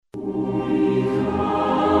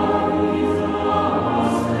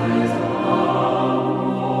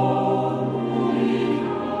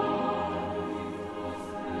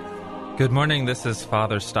Good morning, this is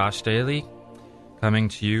Father Stosh Daly, coming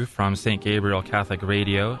to you from St. Gabriel Catholic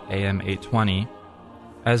Radio, AM 820.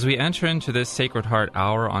 As we enter into this Sacred Heart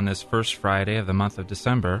Hour on this first Friday of the month of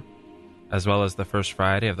December, as well as the first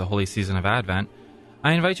Friday of the Holy Season of Advent,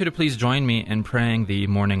 I invite you to please join me in praying the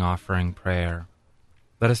morning offering prayer.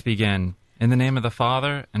 Let us begin. In the name of the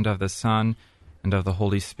Father, and of the Son, and of the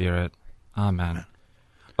Holy Spirit. Amen.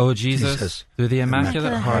 O Jesus, through the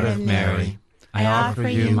Immaculate Heart of Mary, I offer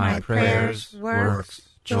you my prayers, works,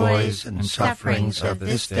 joys, and sufferings of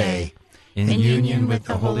this day, in union with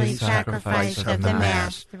the holy sacrifice of the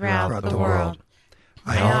Mass throughout the world.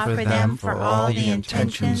 I offer them for all the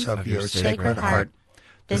intentions of your Sacred Heart,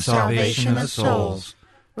 the salvation of souls,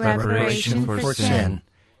 reparation for sin,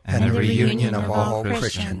 and the reunion of all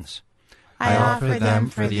Christians. I offer them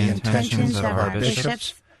for the intentions of our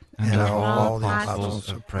bishops and of all the apostles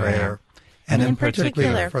of prayer, and in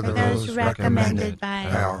particular for those recommended by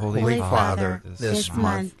our Holy Father this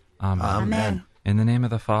month. Amen. In the name of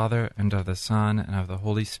the Father, and of the Son, and of the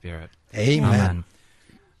Holy Spirit. Amen.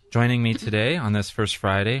 Joining me today on this first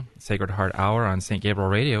Friday, Sacred Heart Hour on St. Gabriel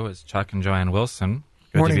Radio, is Chuck and Joanne Wilson.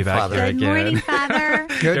 Good morning, to be back Father. here Good again. morning, Father.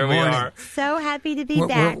 Good Here morning. we are. So happy to be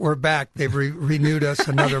back. We're back. They've renewed us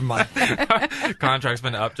another month. Contract's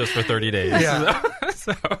been up just for 30 days. Yeah.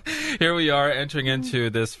 So here we are entering into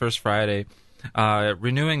this first Friday,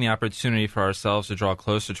 renewing the opportunity for ourselves to draw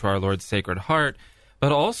closer to our Lord's Sacred Heart,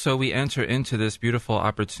 but also we enter into this beautiful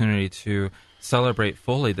opportunity to celebrate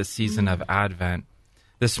fully the season of Advent.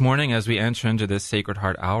 This morning, as we enter into this Sacred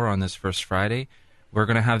Heart Hour on this first Friday, we're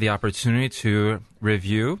going to have the opportunity to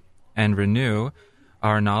review and renew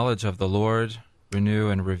our knowledge of the Lord, renew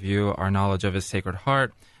and review our knowledge of His Sacred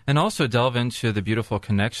Heart, and also delve into the beautiful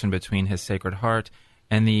connection between His Sacred Heart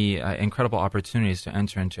and the incredible opportunities to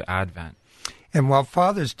enter into Advent. And while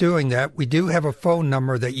Father's doing that, we do have a phone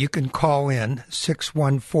number that you can call in,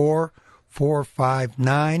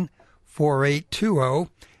 614-459-4820.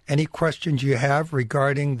 Any questions you have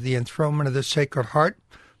regarding the enthronement of the Sacred Heart,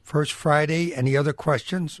 First Friday, any other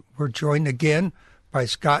questions? We're joined again by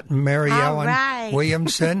Scott and Mary Ellen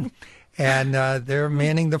Williamson, and they're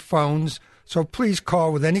manning the phones. So please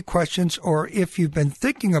call with any questions, or if you've been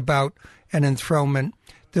thinking about an enthronement,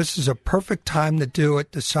 this is a perfect time to do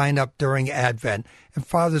it, to sign up during Advent. And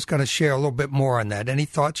Father's going to share a little bit more on that. Any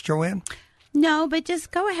thoughts, Joanne? No, but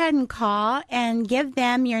just go ahead and call and give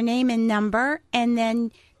them your name and number, and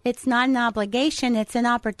then it's not an obligation, it's an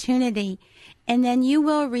opportunity. And then you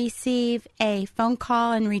will receive a phone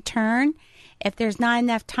call in return if there's not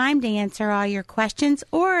enough time to answer all your questions,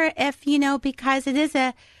 or if, because it is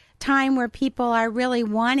a time where people are really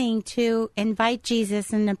wanting to invite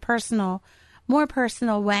Jesus in a more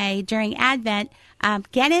personal way during Advent,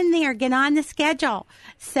 get in there, get on the schedule.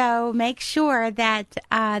 So make sure that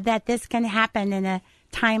that this can happen in a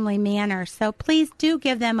timely manner. So please do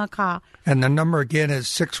give them a call. And the number again is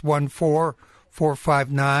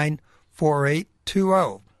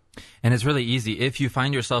 614-459-4820. And it's really easy. If you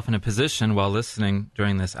find yourself in a position while listening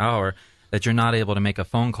during this hour that you're not able to make a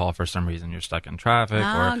phone call for some reason, you're stuck in traffic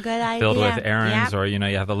or filled with errands, or you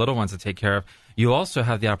have the little ones to take care of, you also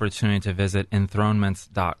have the opportunity to visit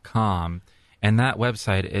enthronements.com. And that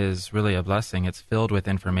website is really a blessing. It's filled with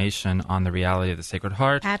information on the reality of the Sacred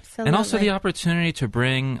Heart. Absolutely. And also the opportunity to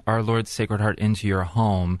bring our Lord's Sacred Heart into your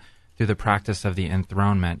home through the practice of the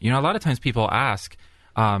enthronement. A lot of times people ask,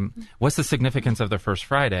 what's the significance of the First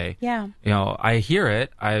Friday? Yeah. I hear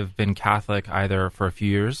it. I've been Catholic either for a few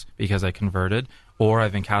years because I converted, or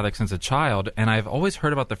I've been Catholic since a child, and I've always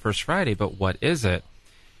heard about the First Friday, but what is it?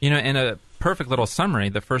 In a perfect little summary,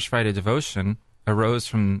 the First Friday devotion arose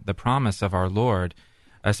from the promise of our Lord,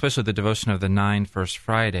 especially the devotion of the 9 First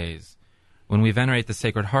Fridays. When we venerate the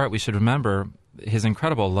Sacred Heart, we should remember His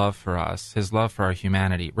incredible love for us, His love for our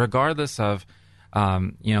humanity, regardless of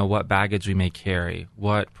what baggage we may carry,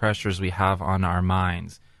 what pressures we have on our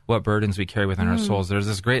minds, what burdens we carry within our souls. There's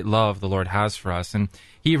this great love the Lord has for us, and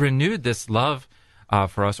He renewed this love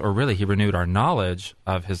for us, or really He renewed our knowledge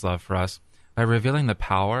of His love for us by revealing the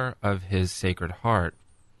power of His Sacred Heart.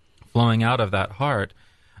 Flowing out of that heart,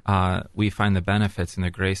 we find the benefits and the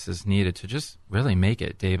graces needed to just really make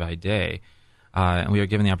it day by day. And we are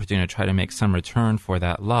given the opportunity to try to make some return for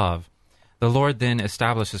that love. The Lord then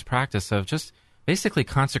established His practice of just basically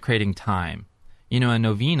consecrating time. A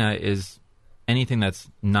novena is anything that's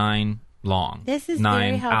 9 long. This is 9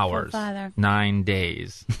 very helpful, hours, Father. 9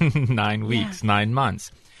 days, 9 weeks, 9 months.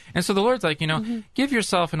 And so the Lord's like, give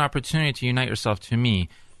yourself an opportunity to unite yourself to me.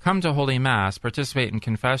 Come to Holy Mass, participate in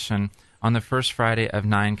confession on the first Friday of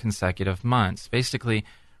 9 consecutive months. Basically,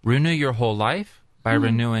 renew your whole life by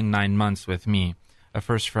renewing 9 months with me. A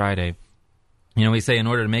First Friday We say in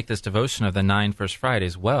order to make this devotion of the 9 First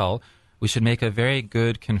Fridays well, we should make a very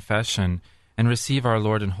good confession and receive our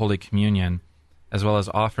Lord in Holy Communion, as well as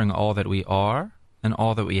offering all that we are and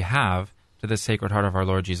all that we have to the Sacred Heart of our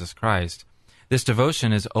Lord Jesus Christ. This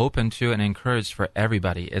devotion is open to and encouraged for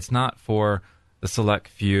everybody. It's not for the select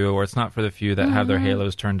few, or it's not for the few that have their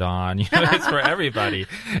halos turned on. It's for everybody.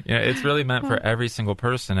 It's really meant for every single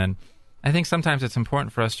person. And I think sometimes it's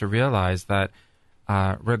important for us to realize that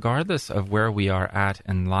regardless of where we are at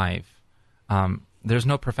in life, there's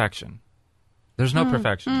no perfection. There's no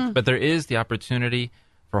perfection, but there is the opportunity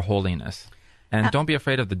for holiness. And don't be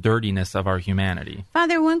afraid of the dirtiness of our humanity.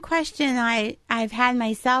 Father, one question I've had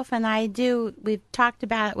myself, and we've talked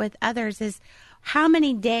about it with others, is how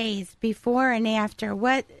many days before and after?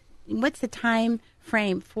 What's the time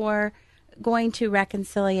frame for going to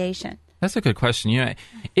reconciliation? That's a good question.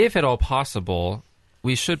 If at all possible,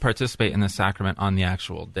 we should participate in the sacrament on the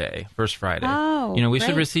actual day, First Friday. Oh, we great.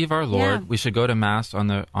 should receive our Lord. Yeah. We should go to Mass on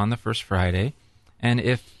the First Friday. And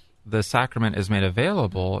if the sacrament is made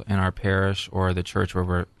available in our parish or the church where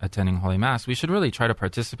we're attending Holy Mass, we should really try to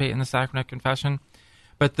participate in the sacrament of confession.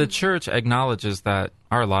 But the church acknowledges that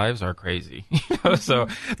our lives are crazy. So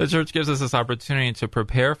the church gives us this opportunity to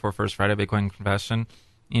prepare for First Friday by going to confession,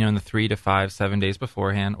 in the 3 to 5, 7 days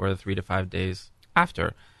beforehand, or the 3 to 5 days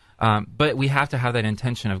after. But we have to have that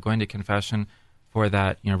intention of going to confession for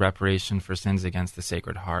that, reparation for sins against the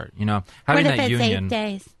Sacred Heart. Having what if that it's union. 8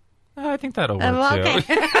 days? I think that'll work okay.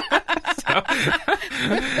 too.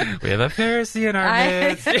 We have a Pharisee in our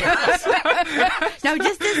midst. No,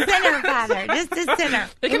 just a sinner, Father. Just a sinner.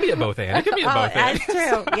 It can be a both and. It can be a both and. That's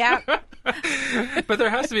true. Yeah. But there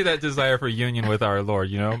has to be that desire for union with our Lord.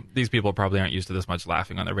 These people probably aren't used to this much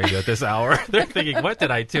laughing on the radio at this hour. They're thinking, what did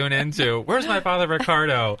I tune into? Where's my Father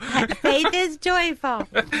Ricardo? Faith is joyful.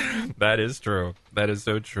 That is true. That is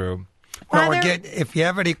so true. Well, again, if you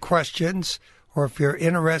have any questions, or if you're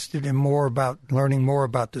interested in learning more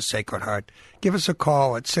about the Sacred Heart, give us a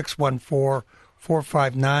call at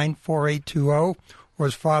 614-459-4820. Or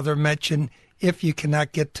as Father mentioned, if you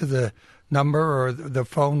cannot get to the number or the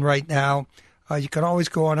phone right now, you can always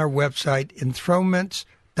go on our website,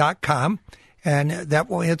 enthronements.com, and that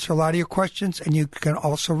will answer a lot of your questions, and you can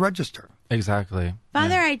also register. Exactly.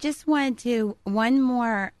 Father, I just wanted to, one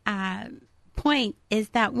more point is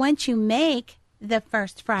that once you make the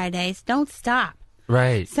First Fridays, don't stop.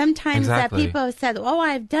 Right. Sometimes exactly. People have said,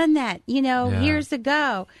 I've done that, years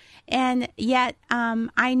ago. And yet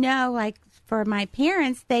I know, like, for my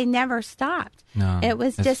parents, they never stopped. No, it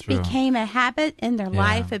was just true. Became a habit in their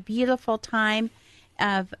life, a beautiful time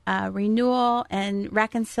of renewal and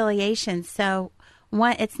reconciliation. So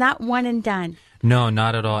it's not one and done. No,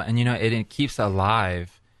 not at all. And, it keeps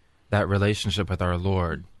alive that relationship with our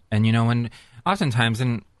Lord. And, when oftentimes,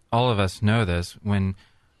 and all of us know this, when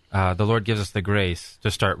the Lord gives us the grace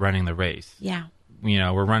to start running the race. Yeah.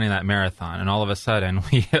 We're running that marathon, and all of a sudden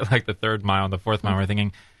we hit like the 3rd mile and the 4th mile. We're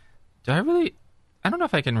thinking, I don't know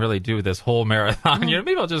if I can really do this whole marathon.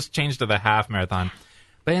 Maybe I'll just change to the half marathon.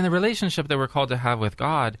 But in the relationship that we're called to have with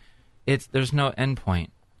God, there's no end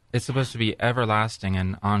point. It's supposed to be everlasting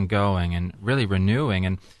and ongoing and really renewing.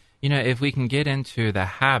 And, if we can get into the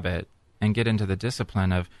habit and get into the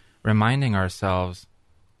discipline of reminding ourselves,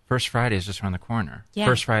 First Friday is just around the corner. Yeah.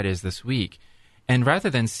 First Friday is this week. And rather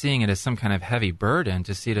than seeing it as some kind of heavy burden,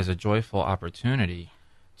 to see it as a joyful opportunity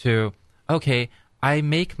to, I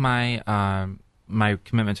make my my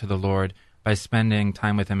commitment to the Lord by spending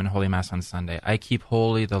time with Him in Holy Mass on Sunday. I keep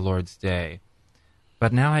holy the Lord's Day.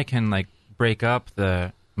 But now I can, break up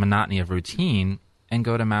the monotony of routine and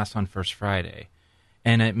go to Mass on First Friday.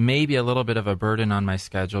 And it may be a little bit of a burden on my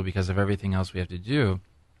schedule because of everything else we have to do,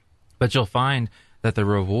 but you'll find that the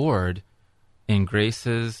reward in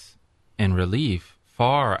graces and relief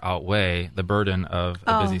far outweigh the burden of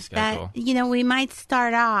a busy schedule. We might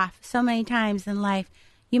start off so many times in life.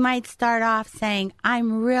 You might start off saying,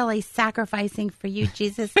 I'm really sacrificing for you,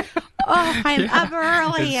 Jesus. I'm up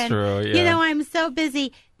early and, true, yeah. I'm so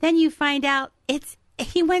busy. Then you find out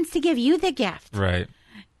He wants to give you the gift. Right.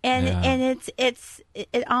 And it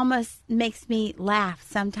almost makes me laugh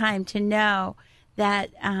sometimes to know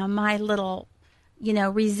that my little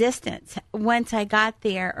resistance, once I got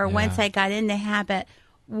there or once I got in the habit,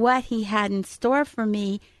 what He had in store for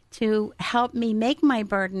me to help me make my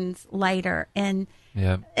burdens lighter. And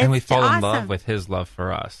we fall in love with His love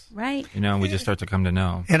for us. Right. And we just start to come to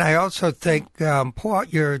know. And I also think, pull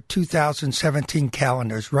out your 2017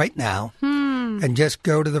 calendars right now and just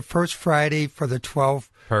go to the first Friday for the 12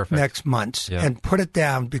 next months and put it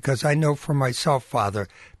down, because I know for myself, Father,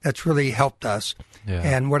 that's really helped us. Yeah.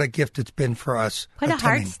 And what a gift it's been for us. Put a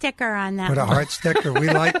heart sticker on that. Put a heart sticker. We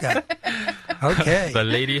like that. Okay. The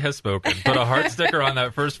lady has spoken. Put a heart sticker on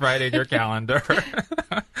that first Friday in your calendar.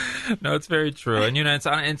 No, it's very true. And,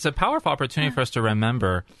 it's a powerful opportunity for us to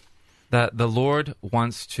remember that the Lord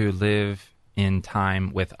wants to live in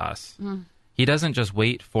time with us. He doesn't just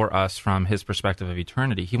wait for us from his perspective of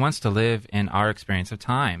eternity. He wants to live in our experience of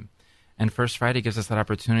time. And First Friday gives us that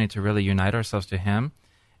opportunity to really unite ourselves to him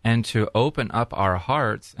and to open up our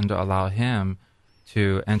hearts and to allow him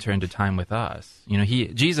to enter into time with us.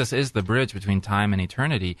 Jesus is the bridge between time and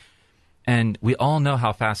eternity. And we all know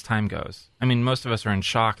how fast time goes. I mean, most of us are in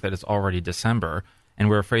shock that it's already December, and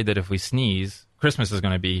we're afraid that if we sneeze, Christmas is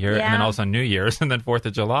going to be here, and then also New Year's, and then 4th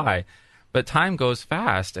of July. But time goes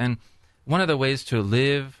fast, and one of the ways to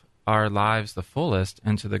live our lives the fullest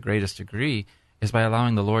and to the greatest degree is by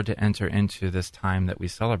allowing the Lord to enter into this time that we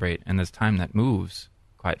celebrate and this time that moves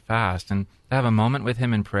quite fast. And to have a moment with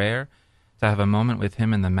him in prayer, to have a moment with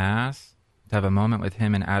him in the Mass, to have a moment with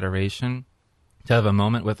him in adoration, to have a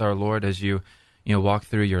moment with our Lord as you walk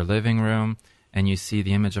through your living room and you see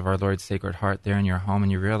the image of our Lord's Sacred Heart there in your home,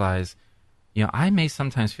 and you realize, I may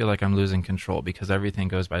sometimes feel like I'm losing control because everything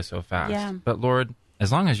goes by so fast. Yeah. But Lord,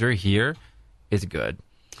 as long as you're here, it's good,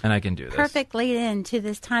 and I can do this. Perfect lead in to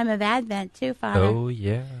this time of Advent, too, Father. Oh,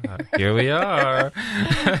 yeah. Here we are.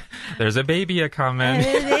 There's a baby a-coming.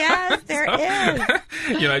 Yes, there is.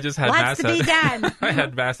 I just had Lots to be done. I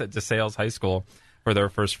had Mass at DeSales High School for their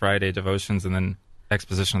first Friday devotions and then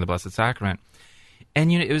exposition of the Blessed Sacrament.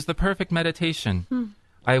 And, it was the perfect meditation.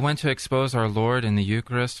 I went to expose our Lord in the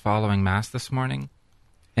Eucharist following Mass this morning,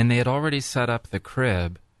 and they had already set up the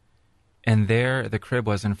crib, and there the crib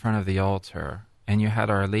was in front of the altar, and you had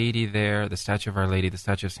Our Lady there, the statue of Our Lady, the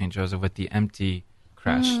statue of St. Joseph with the empty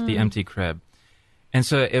creche, the empty crib. And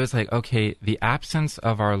so it was like, okay, the absence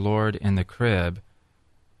of our Lord in the crib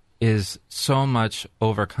is so much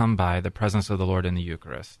overcome by the presence of the Lord in the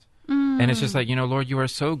Eucharist. And it's just like, Lord, you are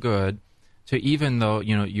so good to, even though,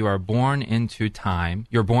 you are born into time,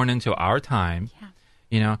 you're born into our time,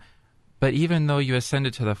 but even though you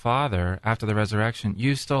ascended to the Father after the resurrection,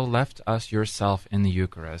 you still left us yourself in the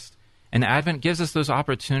Eucharist. And Advent gives us those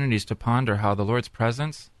opportunities to ponder how the Lord's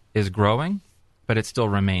presence is growing, but it's still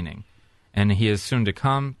remaining. And he is soon to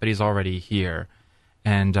come, but he's already here.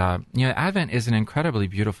 And, Advent is an incredibly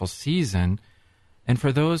beautiful season. And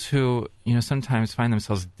for those who, sometimes find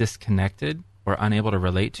themselves disconnected or unable to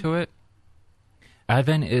relate to it,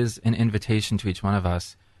 Advent is an invitation to each one of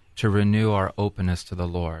us to renew our openness to the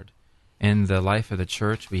Lord. In the life of the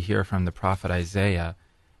Church, we hear from the prophet Isaiah,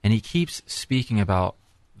 and he keeps speaking about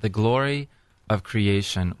the glory of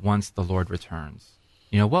creation once the Lord returns.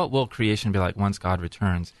 What will creation be like once God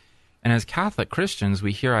returns? And as Catholic Christians,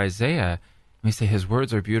 we hear Isaiah, and we say his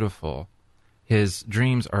words are beautiful. His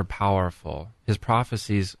dreams are powerful. His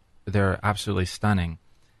prophecies, they're absolutely stunning.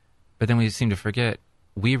 But then we seem to forget,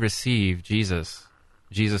 we receive Jesus,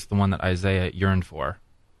 the one that Isaiah yearned for.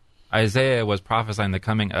 Isaiah was prophesying the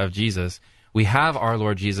coming of Jesus. We have our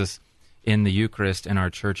Lord Jesus in the Eucharist, in our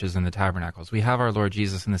churches, in the tabernacles. We have our Lord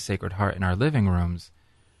Jesus in the Sacred Heart in our living rooms.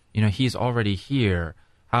 He's already here.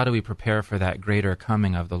 How do we prepare for that greater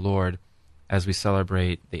coming of the Lord as we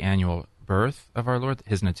celebrate the annual birth of our Lord,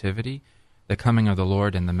 his nativity, the coming of the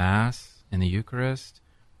Lord in the Mass, in the Eucharist,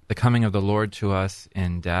 the coming of the Lord to us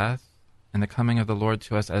in death, and the coming of the Lord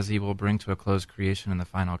to us as he will bring to a close creation in the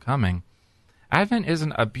final coming? Advent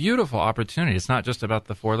isn't a beautiful opportunity. It's not just about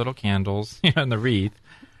the 4 little candles and the wreath,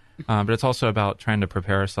 but it's also about trying to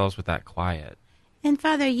prepare ourselves with that quiet. And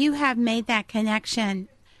Father, you have made that connection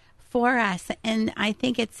for us, and I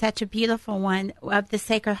think it's such a beautiful one, of the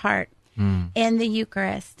Sacred Heart in the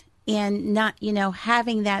Eucharist, and not,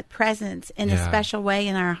 having that presence in a special way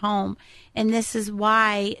in our home. And this is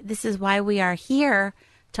why we are here,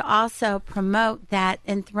 to also promote that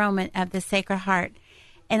enthronement of the Sacred Heart.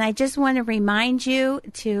 And I just want to remind you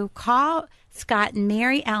to call Scott and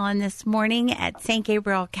Mary Ellen this morning at St.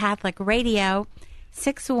 Gabriel Catholic Radio,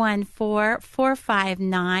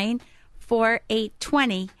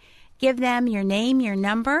 614-459-4820. Give them your name, your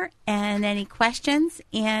number, and any questions,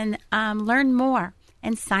 and learn more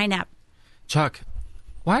and sign up. Chuck,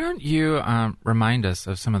 why don't you remind us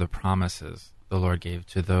of some of the promises the Lord gave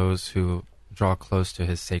to those who draw close to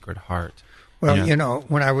his Sacred Heart? Well,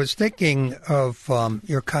 when I was thinking of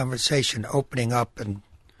your conversation opening up and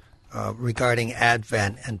regarding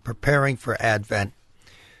Advent and preparing for Advent,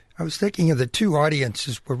 I was thinking of the two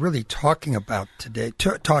audiences we're really talking to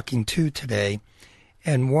today.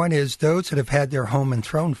 And one is those that have had their home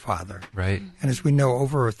enthroned, Father. Right. And as we know,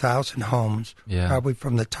 over 1,000 homes, probably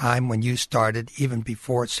from the time when you started, even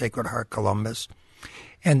before Sacred Heart Columbus.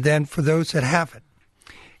 And then for those that haven't.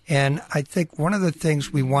 And I think one of the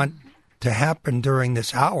things we want to happen during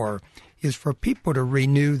this hour is for people to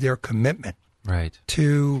renew their commitment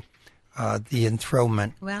to the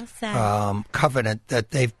enthronement covenant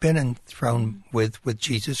that they've been enthroned with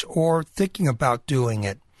Jesus, or thinking about doing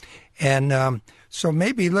it. And so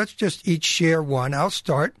maybe let's just each share one. I'll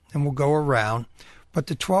start, and we'll go around. But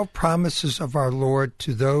the 12 promises of our Lord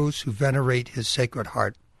to those who venerate his Sacred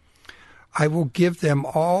Heart. I will give them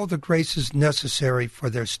all the graces necessary for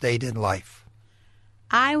their state in life.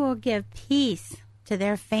 I will give peace to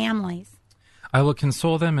their families. I will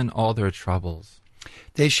console them in all their troubles.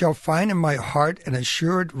 They shall find in my heart an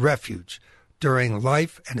assured refuge during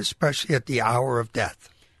life, and especially at the hour of death.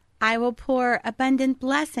 I will pour abundant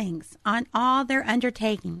blessings on all their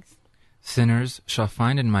undertakings. Sinners shall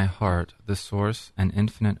find in my heart the source and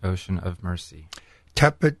infinite ocean of mercy.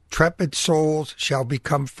 Trepid souls shall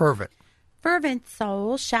become fervent. Fervent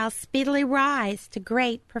souls shall speedily rise to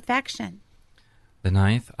great perfection. The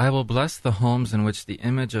 9th, I will bless the homes in which the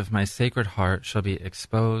image of my Sacred Heart shall be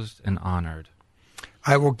exposed and honored.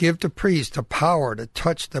 I will give to priests the power to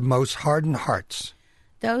touch the most hardened hearts.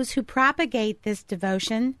 Those who propagate this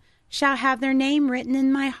devotion shall have their name written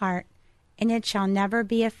in my heart, and it shall never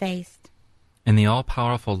be effaced. And the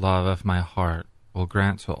all-powerful love of my heart will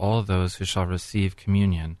grant to all those who shall receive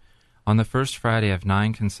communion on the first Friday of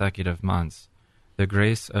 9 consecutive months the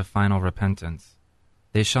grace of final repentance.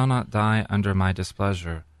 They shall not die under my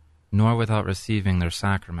displeasure, nor without receiving their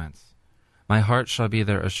sacraments. My heart shall be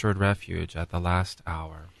their assured refuge at the last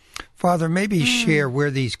hour. Father, maybe share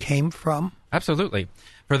where these came from? Absolutely.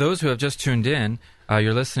 For those who have just tuned in,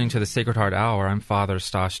 you're listening to the Sacred Heart Hour. I'm Father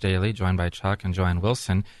Stosh Daly, joined by Chuck and Joanne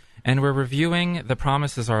Wilson, and we're reviewing the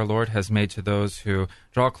promises our Lord has made to those who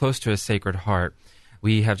draw close to his Sacred Heart.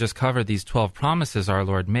 We have just covered these 12 promises our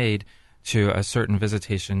Lord made to a certain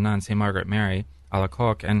visitation nun, St. Margaret Mary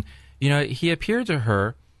Alacoque, and, he appeared to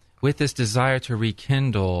her with this desire to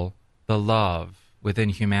rekindle the love within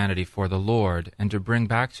humanity for the Lord and to bring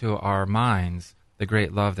back to our minds the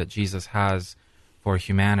great love that Jesus has for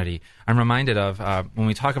humanity. I'm reminded of, when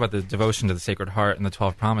we talk about the devotion to the Sacred Heart and the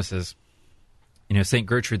 12 promises, St.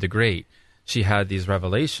 Gertrude the Great, she had these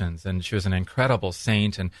revelations, and she was an incredible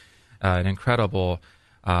saint and an incredible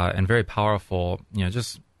and very powerful,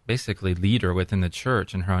 just basically leader within the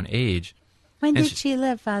church in her own age. When did she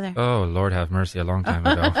live, Father? Oh, Lord have mercy, a long time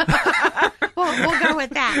ago. We'll go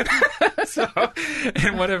with that. So,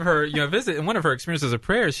 in one of her, in one of her experiences of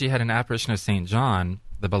prayer, she had an apparition of St. John,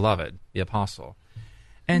 the Beloved, the Apostle.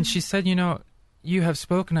 And she said, you have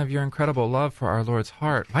spoken of your incredible love for our Lord's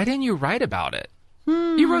heart. Why didn't you write about it?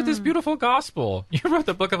 You wrote this beautiful gospel. You wrote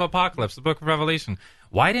the book of Apocalypse, the book of Revelation.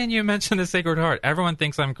 Why didn't you mention the Sacred Heart? Everyone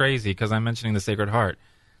thinks I'm crazy because I'm mentioning the Sacred Heart.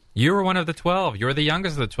 You were one of the 12. You were the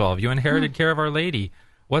youngest of the 12. You inherited care of Our Lady.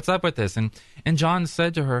 What's up with this? And John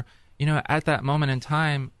said to her, at that moment in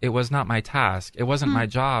time, it was not my task. It wasn't my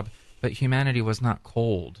job, but humanity was not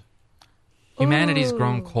cold. Humanity's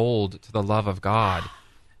grown cold to the love of God.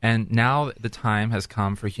 And now the time has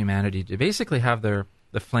come for humanity to basically have the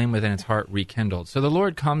flame within its heart rekindled. So the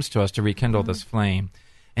Lord comes to us to rekindle this flame.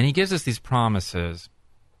 And he gives us these promises.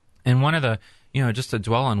 And one of the, just to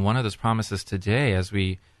dwell on one of those promises today as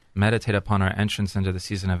we meditate upon our entrance into the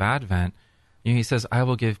season of Advent, he says, I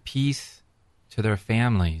will give peace to their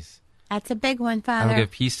families. That's a big one, Father. I will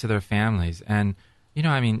give peace to their families. And,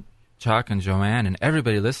 Chuck and Joanne and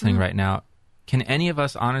everybody listening right now, can any of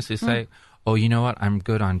us honestly say, oh, you know what, I'm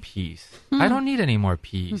good on peace. I don't need any more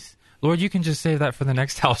peace. Lord, you can just save that for the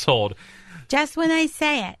next household. Just when I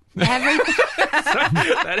say it.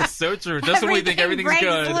 That is so true. Just when we think everything's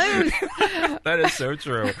good. That is so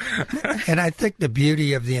true. And I think the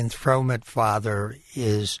beauty of the enthronement, Father,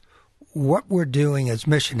 is what we're doing as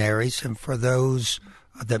missionaries. And for those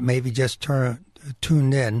that maybe just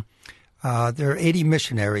tuned in, there are 80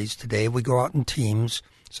 missionaries today. We go out in teams.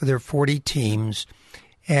 So there are 40 teams.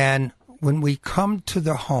 And when we come to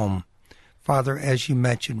the home, Father, as you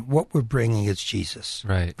mentioned, what we're bringing is Jesus.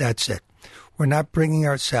 Right. That's it. We're not bringing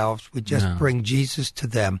ourselves. We just bring Jesus to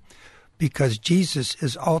them because Jesus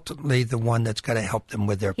is ultimately the one that's going to help them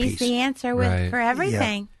with their peace. He's the answer for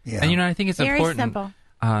everything. Yeah. And, I think it's very important. Simple.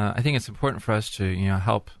 I think it's important for us to,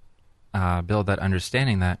 help build that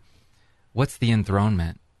understanding that what's the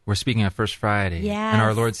enthronement? We're speaking of First Friday and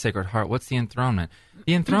our Lord's Sacred Heart. What's the enthronement?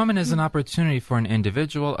 The enthronement is an opportunity for an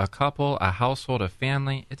individual, a couple, a household, a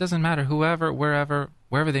family. It doesn't matter whoever,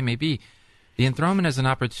 wherever they may be, The enthronement is an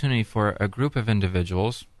opportunity for a group of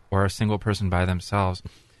individuals or a single person by themselves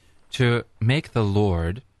to make the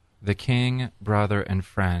Lord the king, brother, and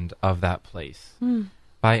friend of that place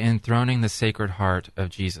by enthroning the Sacred Heart of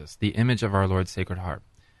Jesus, the image of our Lord's Sacred Heart.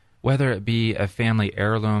 Whether it be a family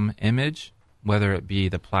heirloom image, whether it be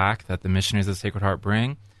the plaque that the missionaries of the Sacred Heart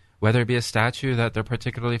bring, whether it be a statue that they're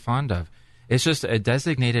particularly fond of. It's just a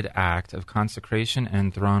designated act of consecration and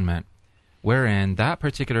enthronement wherein that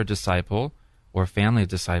particular disciple or family of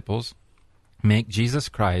disciples make Jesus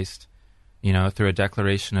Christ, through a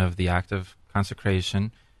declaration of the act of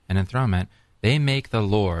consecration and enthronement, they make the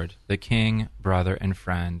Lord the king, brother, and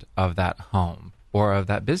friend of that home or of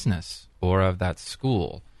that business or of that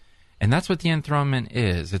school. And that's what the enthronement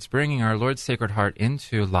is. It's bringing our Lord's Sacred Heart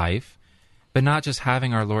into life, but not just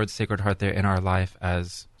having our Lord's Sacred Heart there in our life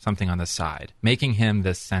as something on the side, making him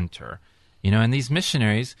the center. And these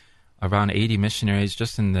missionaries, around 80 missionaries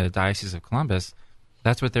just in the Diocese of Columbus,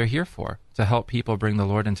 that's what they're here for, to help people bring the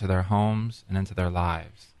Lord into their homes and into their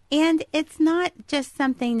lives. And it's not just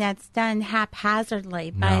something that's done haphazardly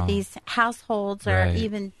by these households or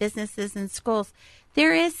even businesses and schools.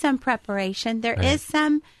 There is some preparation. There is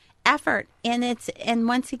some effort, and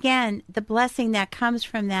once again, the blessing that comes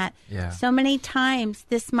from that. So many times,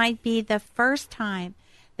 this might be the first time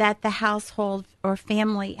that the household or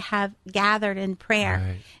family have gathered in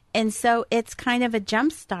prayer. And so it's kind of a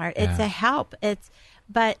jump start. It's a help.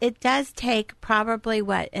 But it does take probably,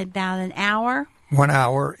 about an hour? 1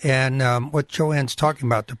 hour. And what Joanne's talking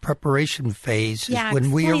about, the preparation phase, is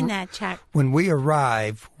when when we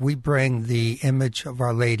arrive, we bring the image of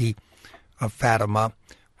Our Lady of Fatima.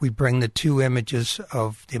 We bring the two images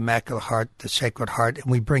of the Immaculate Heart, the Sacred Heart, and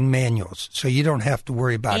we bring manuals. So you don't have to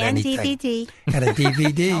worry about anything. DVD. And a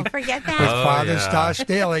DVD. Don't forget that. With Father Stosh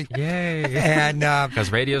Daly. Yay. And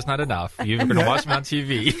because radio's not enough. You're going to watch me on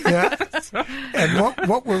TV. And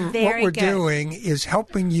what we're doing is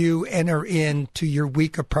helping you enter into your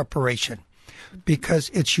week of preparation. Because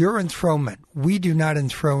it's your enthronement. We do not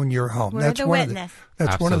enthrone your home. We're the witness.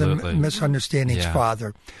 That's one of the misunderstandings,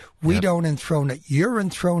 Father. We don't enthrone it. You're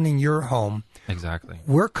enthroning your home. Exactly.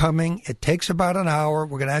 We're coming. It takes about an hour.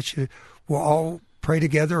 We're going to ask you, we'll all pray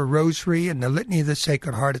together a rosary and the Litany of the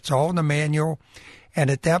Sacred Heart. It's all in the manual.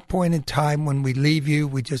 And at that point in time, when we leave you,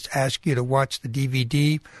 we just ask you to watch the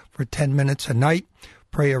DVD for 10 minutes a night,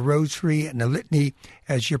 pray a rosary and the Litany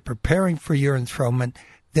as you're preparing for your enthronement.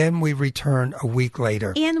 Then we return a week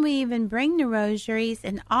later. And we even bring the rosaries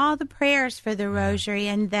and all the prayers for the rosary,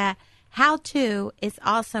 and the how-to is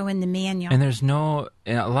also in the manual. And a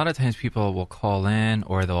lot of times people will call in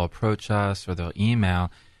or they'll approach us or they'll email,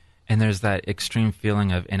 and there's that extreme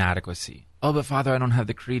feeling of inadequacy. Oh, but Father, I don't have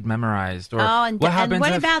the creed memorized. Or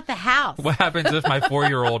what about the house? What happens if my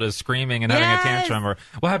 4-year-old is screaming and having a tantrum? Or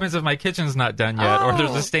what happens if my kitchen's not done yet? Or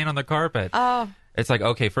there's a stain on the carpet? It's like,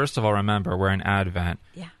 okay, first of all, remember, we're in Advent.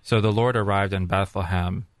 So the Lord arrived in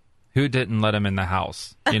Bethlehem. Who didn't let him in the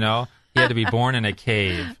house? He had to be born in a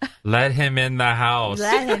cave. Let him in the house.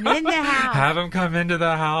 Let him in the house. Have him come into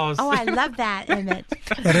the house. Oh, I love that image.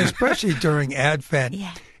 And especially during Advent,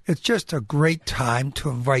 it's just a great time to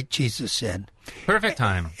invite Jesus in. Perfect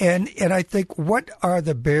time. And I think, what are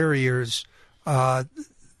the barriers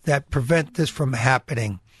that prevent this from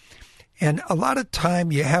happening? And a lot of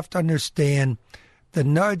time you have to understand the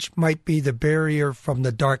nudge might be the barrier from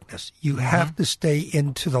the darkness. You have to stay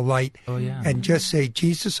into the light and just say,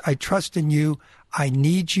 Jesus, I trust in you. I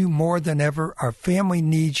need you more than ever. Our family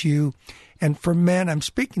needs you. And for men, I'm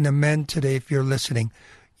speaking to men today, if you're listening,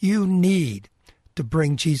 you need to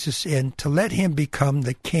bring Jesus in, to let him become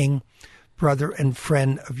the king, brother, and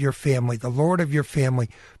friend of your family, the Lord of your family,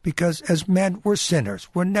 because as men, we're sinners.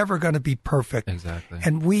 We're never going to be perfect. Exactly.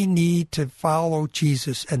 And we need to follow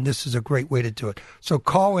Jesus, and this is a great way to do it. So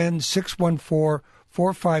call in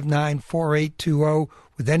 614-459-4820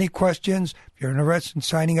 with any questions. If you're interested in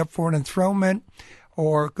signing up for an enthronement,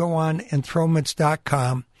 or go on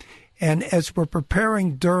enthronements.com. And as we're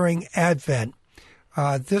preparing during Advent,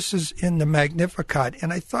 this is in the Magnificat,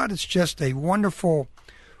 and I thought it's just a wonderful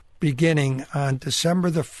beginning on December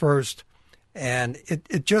the 1st, and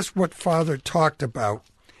it just what Father talked about.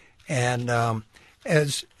 And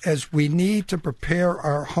as we need to prepare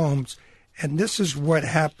our homes, and this is what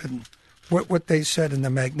happened, what they said in the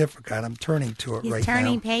Magnificat. I'm turning to it right now.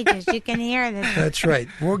 Turning pages. You can hear this. That's right.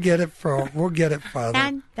 We'll get it, Father.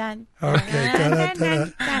 Dun, dun. Okay. Dun, dun,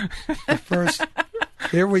 dun, dun. The first.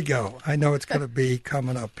 Here we go. I know it's going to be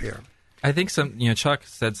coming up here. I think Chuck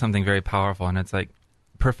said something very powerful, and it's like,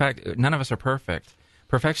 none of us are perfect.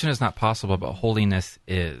 Perfection is not possible, but holiness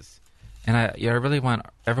is. And I really want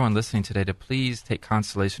everyone listening today to please take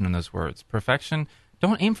consolation in those words. Perfection,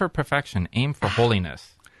 don't aim for perfection, aim for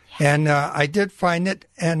holiness. And I did find it,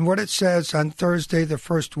 and what it says on Thursday, the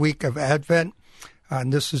first week of Advent,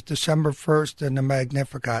 and this is December 1st in the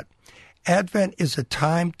Magnificat. Advent is a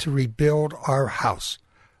time to rebuild our house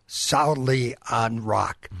solidly on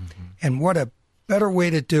rock. Mm-hmm. And what a better way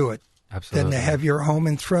to do it than to have your home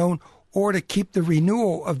enthroned or to keep the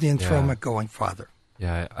renewal of the enthronement going, Father.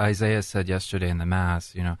 Yeah, Isaiah said yesterday in the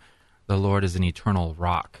Mass, the Lord is an eternal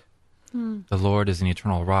rock. The Lord is an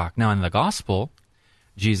eternal rock. Now, in the Gospel,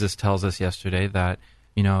 Jesus tells us yesterday that,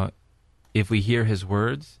 if we hear his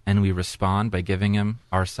words and we respond by giving him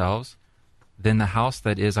ourselves, then the house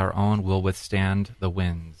that is our own will withstand the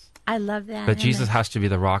winds. I love that. But Jesus has to be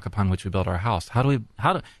the rock upon which we build our house. How do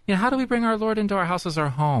we bring our Lord into our house as our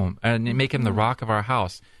home and make him the rock of our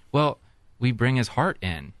house? Well, we bring his heart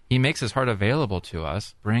in. He makes his heart available to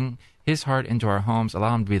us. Bring his heart into our homes.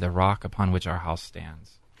 Allow him to be the rock upon which our house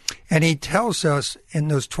stands. And he tells us in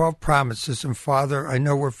those 12 promises, and Father, I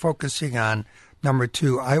know we're focusing on number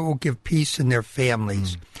 2, I will give peace in their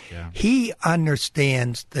families. He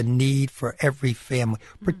understands the need for every family,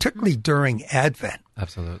 particularly during Advent.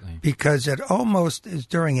 Absolutely. Because it almost is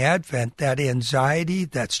during Advent, that anxiety,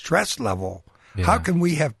 that stress level. Yeah. How can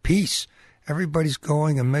we have peace? Everybody's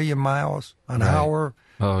going a million miles an hour.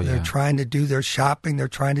 Oh, They're trying to do their shopping. They're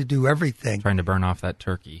trying to do everything. Trying to burn off that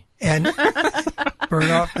turkey. And burn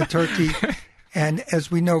off the turkey. And as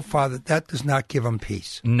we know, Father, that does not give them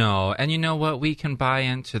peace. No. And you know what? We can buy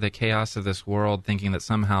into the chaos of this world thinking that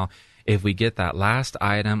somehow if we get that last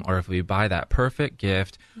item or if we buy that perfect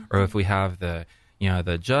gift or if we have the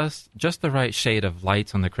just the right shade of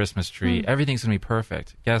lights on the Christmas tree, everything's going to be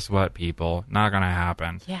perfect. Guess what, people? Not going to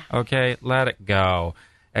happen. Yeah. Okay, let it go.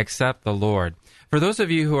 Accept the Lord. For those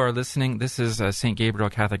of you who are listening, this is St.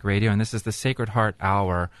 Gabriel Catholic Radio, and this is the Sacred Heart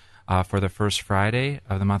Hour for the first Friday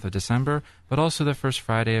of the month of December, but also the first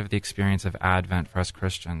Friday of the experience of Advent for us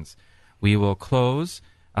Christians. We will close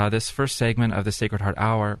this first segment of the Sacred Heart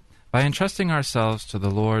Hour by entrusting ourselves to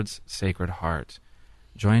the Lord's Sacred Heart.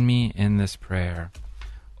 Join me in this prayer.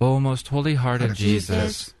 O most holy heart of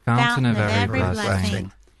Jesus, fountain of every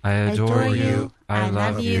blessing, I adore you, I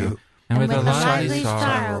love you, and with a lively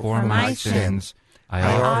sorrow for my sins, I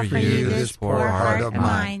offer you this poor heart of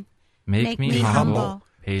mine. Make me humble,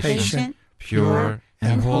 patient, pure,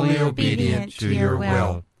 and wholly obedient to your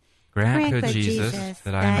will. Grant, good Jesus,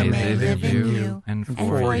 that I may live in you and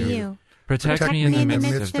for you. Protect me in the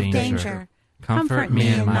midst of danger. Comfort me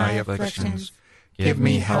in my afflictions. Give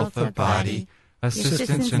me health of body,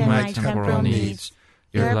 assistance in my temporal needs,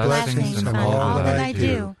 your blessings in all that I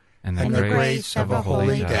do, and the grace of a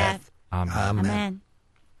holy death. Amen.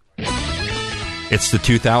 It's the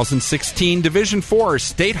 2016 Division IV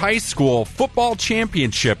State High School Football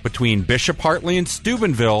Championship between Bishop Hartley and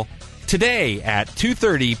Steubenville today at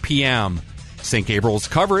 2:30 p.m. St. Gabriel's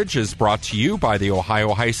coverage is brought to you by the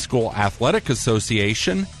Ohio High School Athletic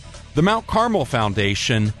Association, the Mount Carmel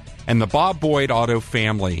Foundation, and the Bob Boyd Auto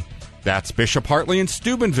family. That's Bishop Hartley and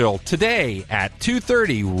Steubenville today at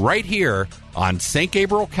 2:30 right here on St.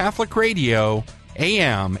 Gabriel Catholic Radio,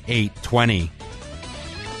 AM 820.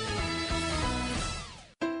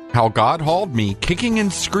 How God Hauled Me Kicking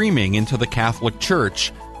and Screaming into the Catholic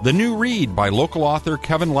Church, the new read by local author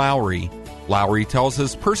Kevin Lowry. Lowry tells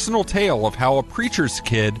his personal tale of how a preacher's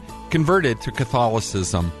kid converted to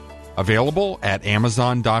Catholicism. Available at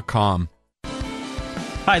Amazon.com.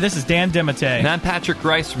 Hi, this is Dan Dimite. And I'm Patrick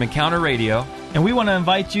Grice from Encounter Radio. And we want to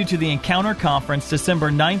invite you to the Encounter Conference December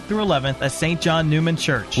 9th through 11th at St. John Newman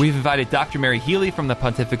Church. We've invited Dr. Mary Healy from the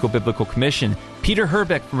Pontifical Biblical Commission, Peter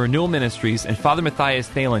Herbeck from Renewal Ministries, and Father Matthias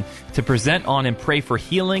Thalen to present on and pray for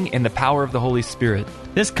healing and the power of the Holy Spirit.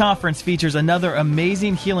 This conference features another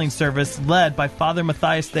amazing healing service led by Father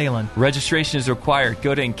Matthias Thalen. Registration is required.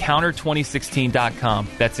 Go to Encounter2016.com.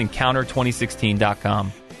 That's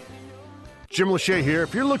Encounter2016.com. Jim Lachey here.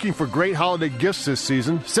 If you're looking for great holiday gifts this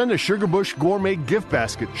season, send a Sugar Bush Gourmet gift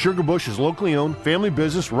basket. Sugar Bush is locally owned, family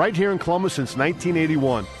business right here in Columbus since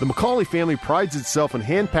 1981. The McCauley family prides itself in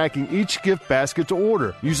hand-packing each gift basket to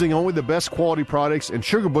order, using only the best quality products, and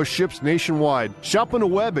Sugar Bush ships nationwide. Shop on the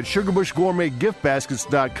web at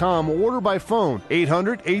SugarBushGourmetGiftBaskets.com or order by phone,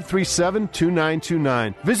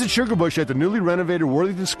 800-837-2929. Visit Sugar Bush at the newly renovated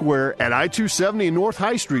Worthington Square at I-270 and North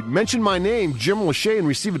High Street. Mention my name, Jim Lachey, and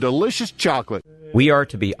receive a delicious chocolate. We are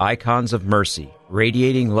to be icons of mercy,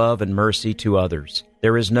 radiating love and mercy to others.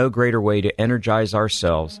 There is no greater way to energize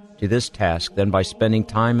ourselves to this task than by spending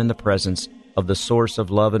time in the presence of the source of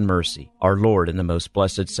love and mercy, our Lord in the most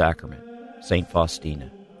blessed sacrament, St.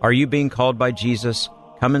 Faustina. Are you being called by Jesus?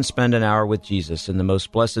 Come and spend an hour with Jesus in the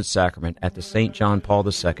Most Blessed Sacrament at the St. John Paul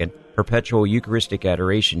II Perpetual Eucharistic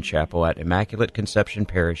Adoration Chapel at Immaculate Conception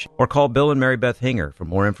Parish, or call Bill and Mary Beth Hinger for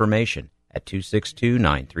more information at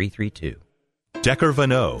 262-9332. Decker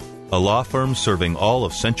Vanneau, a law firm serving all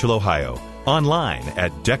of Central Ohio. Online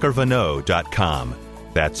at deckervanneau.com.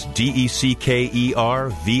 That's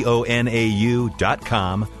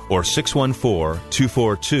DECKERVONAU.com or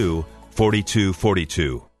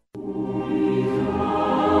 614-242-4242.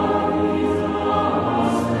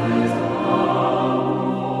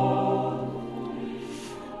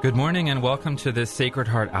 Good morning and welcome to this Sacred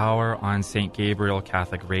Heart Hour on St. Gabriel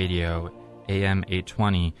Catholic Radio, AM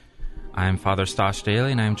 820. I'm Father Stosh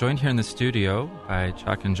Daly, and I'm joined here in the studio by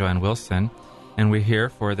Chuck and Joanne Wilson, and we're here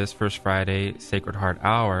for this First Friday Sacred Heart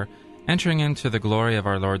Hour, entering into the glory of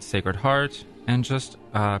our Lord's Sacred Heart and just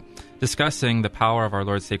discussing the power of our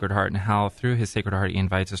Lord's Sacred Heart and how through His Sacred Heart He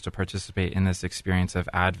invites us to participate in this experience of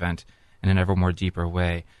Advent in an ever more deeper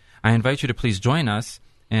way. I invite you to please join us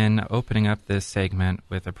in opening up this segment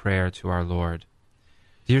with a prayer to our Lord.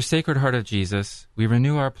 Dear Sacred Heart of Jesus, we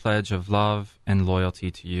renew our pledge of love and loyalty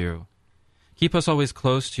to you. Keep us always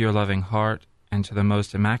close to your loving heart and to the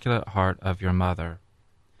most immaculate heart of your Mother.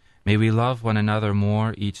 May we love one another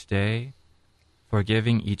more each day,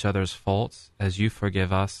 forgiving each other's faults as you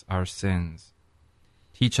forgive us our sins.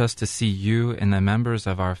 Teach us to see you in the members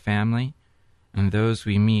of our family and those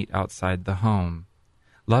we meet outside the home,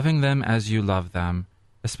 loving them as you love them,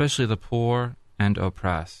 especially the poor and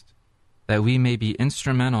oppressed, that we may be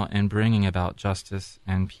instrumental in bringing about justice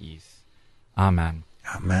and peace. Amen.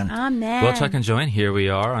 Amen. Amen. Well, Chuck and Joanne, here we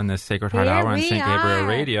are on this Sacred Heart Hour on St. Gabriel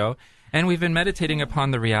Radio, and we've been meditating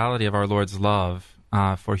upon the reality of our Lord's love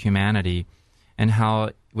for humanity and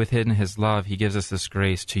how within His love He gives us this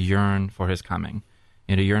grace to yearn for His coming,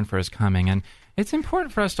 to yearn for His coming. And it's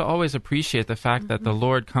important for us to always appreciate the fact that the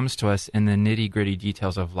Lord comes to us in the nitty-gritty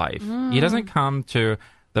details of life. He doesn't come to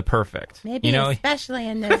the perfect. Maybe especially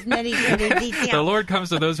in those nitty-gritty details. The Lord comes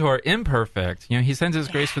to those who are imperfect. He sends His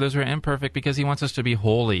grace for those who are imperfect because He wants us to be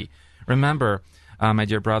holy. Remember, my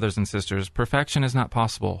dear brothers and sisters, perfection is not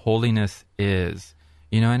possible. Holiness is.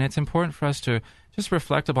 And it's important for us to just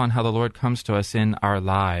reflect upon how the Lord comes to us in our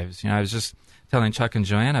lives. I was just telling Chuck and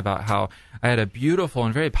Joanne about how I had a beautiful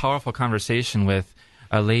and very powerful conversation with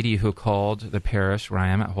a lady who called the parish where I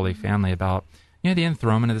am at Holy Family about, the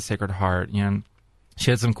enthronement of the Sacred Heart. She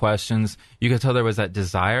had some questions. You could tell there was that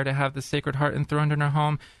desire to have the Sacred Heart enthroned in her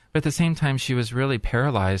home, but at the same time, she was really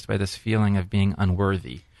paralyzed by this feeling of being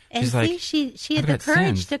unworthy. And she had the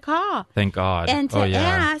courage to call. Thank God. And to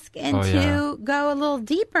ask and to go a little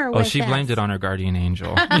deeper with us. Oh, she blamed it on her guardian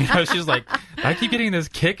angel. She's like, I keep getting this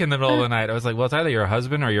kick in the middle of the night. I was like, well, it's either your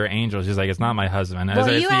husband or your angel. She's like, it's not my husband.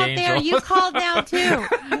 Well, you out angel. There, you called now too. Tell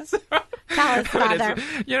us, Father.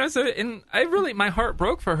 My heart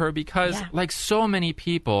broke for her because, like so many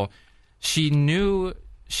people, she knew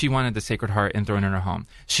she wanted the Sacred Heart enthroned in her home.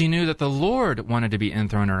 She knew that the Lord wanted to be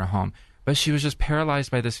enthroned in her home. But she was just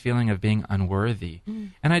paralyzed by this feeling of being unworthy.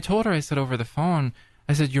 And I told her, I said over the phone,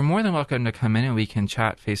 I said, you're more than welcome to come in and we can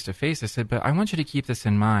chat face to face. I said, but I want you to keep this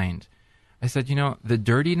in mind. I said, the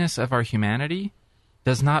dirtiness of our humanity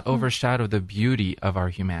does not overshadow the beauty of our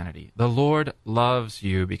humanity. The Lord loves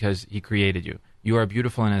you because He created you. You are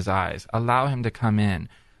beautiful in His eyes. Allow Him to come in.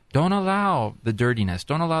 Don't allow the dirtiness.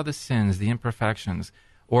 Don't allow the sins, the imperfections,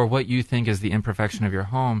 or what you think is the imperfection of your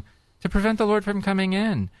home to prevent the Lord from coming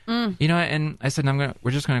in. And I said, we're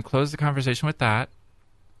just going to close the conversation with that.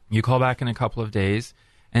 You call back in a couple of days.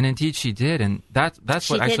 And indeed she did. And that's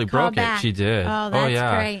what actually broke it. She did. Oh,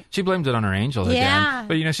 that's great. She blamed it on her angel again.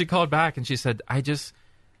 But, she called back and she said,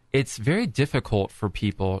 it's very difficult for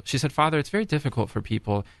people. She said, Father, it's very difficult for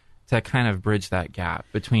people to kind of bridge that gap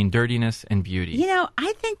between dirtiness and beauty.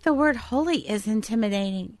 I think the word holy is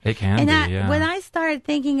intimidating. It can be, yeah. When I started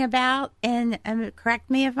thinking about, and correct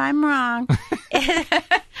me if I'm wrong,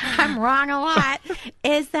 I'm wrong a lot,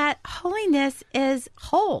 is that holiness is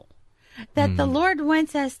whole. That the Lord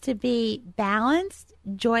wants us to be balanced,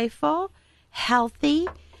 joyful, healthy,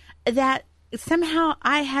 that somehow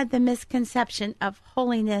I had the misconception of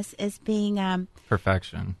holiness as being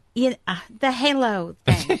perfection. The halo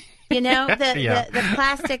thing, the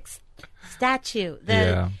plastic statue,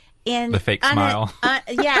 the fake smile,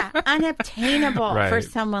 unobtainable for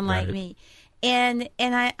someone like me, and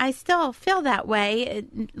I still feel that way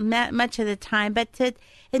much of the time, but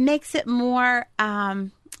it makes it more.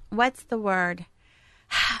 What's the word?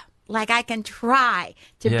 Like I can try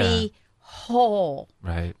to be whole,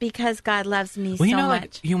 right? Because God loves me so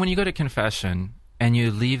much. When you go to confession and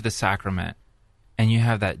you leave the sacrament and you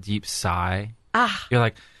have that deep sigh, you're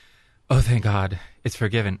like, Oh, thank God. It's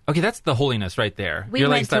forgiven. Okay, that's the holiness right there. We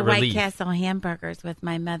went to White Castle hamburgers with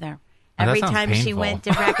my mother. Every time painful. She went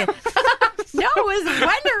to No, it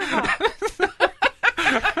was wonderful.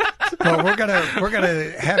 Well, we're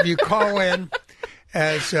gonna have you call in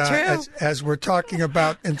as we're talking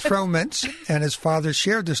about enthronements, and his father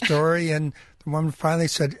shared the story, and the woman finally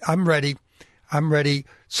said, I'm ready.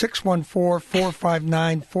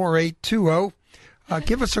 614-459-4820.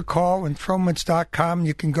 Give us a call, enthronements.com.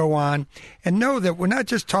 You can go on and know that we're not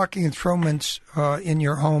just talking enthronements in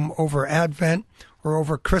your home over Advent or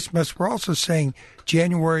over Christmas. We're also saying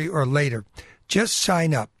January or later. Just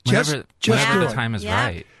sign up. Whenever do the time is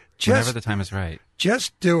right. Whenever the time is right.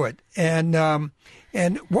 Just do it. And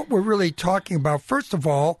what we're really talking about, first of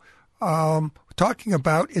all,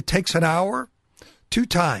 it takes an hour, 2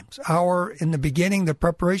 times. Hour in the beginning, the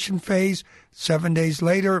preparation phase, 7 days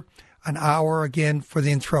later, an hour again for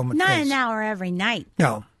the enthronement phase. Not an hour every night.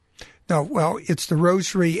 No. Well, it's the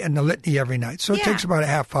rosary and the litany every night. So it takes about a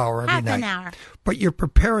half hour every night. Half an hour. But you're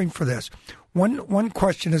preparing for this. One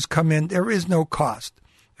question has come in. There is no cost.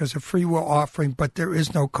 There's a free will offering, but there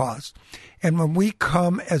is no cost. And when we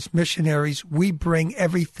come as missionaries, we bring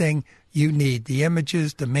everything you need. The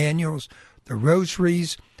images, the manuals, the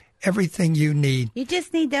rosaries, everything you need. You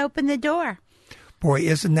just need to open the door. Boy,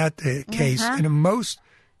 isn't that the case? And in most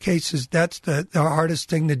cases, that's the hardest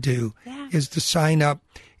thing to do is to sign up.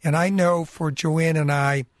 And I know for Joanne and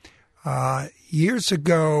I, years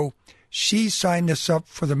ago, she signed us up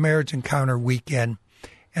for the Marriage Encounter weekend,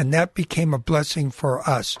 and that became a blessing for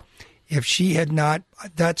us. If she had not,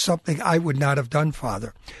 that's something I would not have done,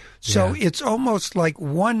 Father. So it's almost like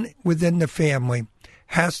one within the family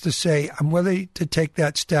has to say, I'm willing to take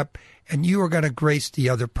that step, and you are going to grace the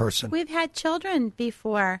other person. We've had children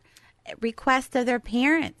before request of their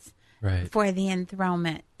parents for the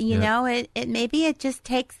enthronement. You know, maybe it just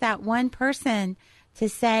takes that one person to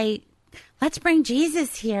say, let's bring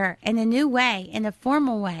Jesus here in a new way, in a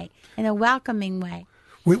formal way, in a welcoming way.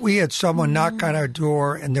 We had someone knock on our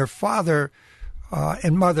door, and their father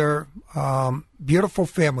and mother, beautiful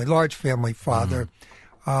family, large family, father,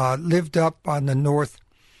 lived up on the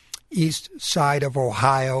northeast side of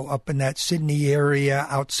Ohio, up in that Sydney area,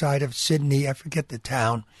 outside of Sydney. I forget the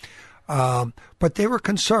town. But they were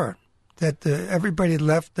concerned that everybody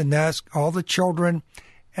left the nest, all the children,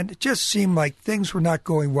 and it just seemed like things were not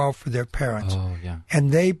going well for their parents. Oh, yeah.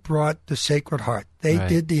 And they brought the Sacred Heart. They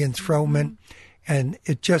did the enthronement, and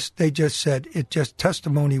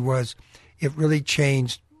testimony was, it really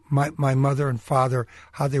changed my mother and father,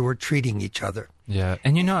 how they were treating each other. Yeah,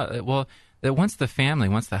 and that once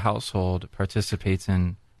the household participates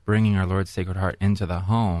in bringing our Lord's Sacred Heart into the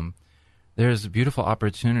home, there's beautiful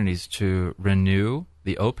opportunities to renew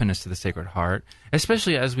the openness to the Sacred Heart,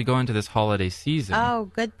 especially as we go into this holiday season. Oh,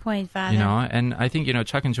 good point, Father. And I think,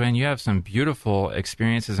 Chuck and Joanne, you have some beautiful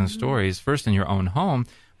experiences and stories, first in your own home,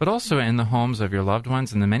 but also in the homes of your loved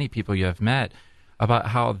ones and the many people you have met, about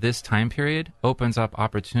how this time period opens up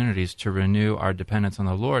opportunities to renew our dependence on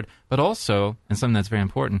the Lord, but also, and something that's very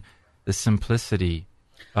important, the simplicity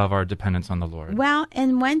of our dependence on the Lord. Well,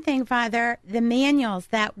 and one thing, Father, the manuals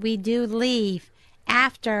that we do leave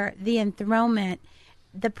after the enthronement,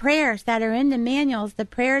 the prayers that are in the manuals, the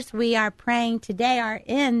prayers we are praying today are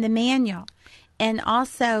in the manual, and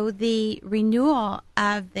also the renewal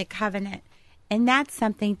of the covenant. And that's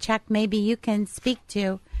something, Chuck, maybe you can speak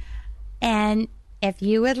to. And if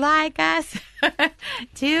you would like us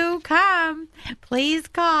to come, please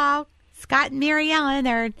call. Scott and Mary Ellen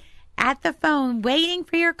are at the phone waiting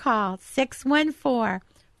for your call,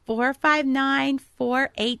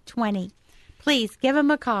 614-459-4820. Please give them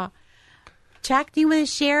a call. Chuck, do you want to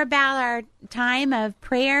share about our time of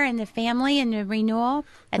prayer and the family and the renewal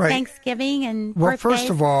at Thanksgiving and birthdays? Well, first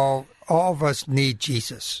of all of us need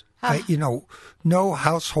Jesus. No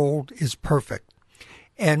household is perfect.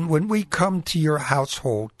 And when we come to your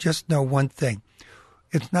household, just know one thing.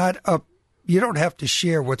 It's not you don't have to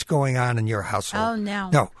share what's going on in your household. Oh,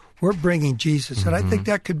 no. No, we're bringing Jesus. And I think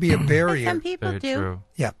that could be a barrier. Some people do. True.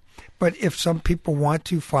 Yeah. But if some people want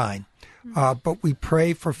to, fine. But we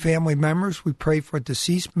pray for family members. We pray for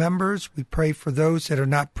deceased members. We pray for those that are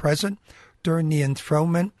not present during the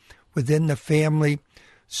enthronement within the family.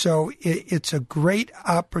 So it's a great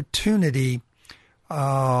opportunity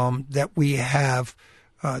that we have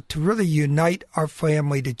to really unite our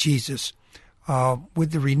family to Jesus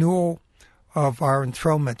with the renewal of our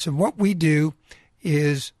enthronements. And what we do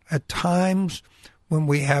is at times when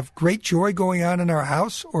we have great joy going on in our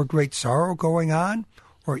house or great sorrow going on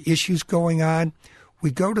or issues going on,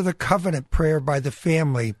 we go to the covenant prayer by the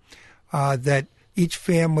family that each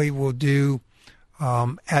family will do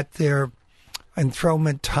at their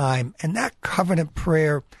enthronement time. And that covenant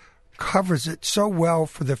prayer covers it so well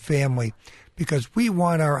for the family, because we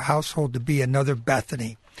want our household to be another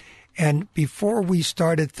Bethany. And before we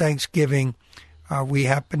started Thanksgiving, we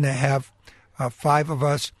happened to have 5 of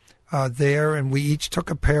us there, and we each took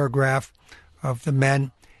a paragraph of the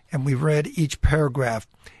men, and we read each paragraph.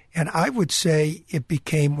 And I would say it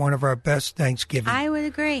became one of our best Thanksgivings. I would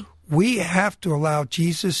agree. We have to allow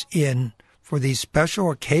Jesus in for these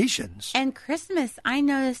special occasions. And Christmas, I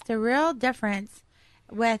noticed a real difference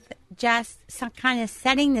with just some kind of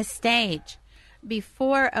setting the stage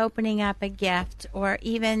before opening up a gift, or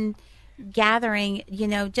even gathering,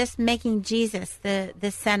 just making Jesus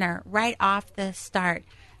the center right off the start.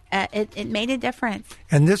 It made a difference.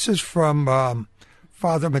 And this is from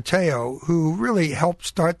Father Mateo, who really helped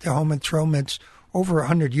start the home enthronements over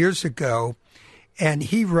 100 years ago. And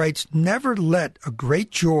he writes, "Never let a great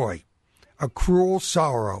joy, a cruel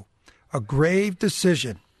sorrow, a grave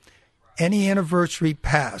decision, any anniversary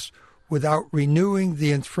pass without renewing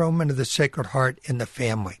the enthronement of the Sacred Heart in the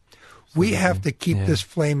family." We have to keep this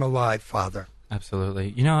flame alive, Father.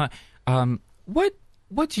 Absolutely.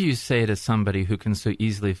 What do you say to somebody who can so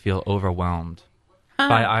easily feel overwhelmed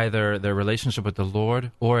by either their relationship with the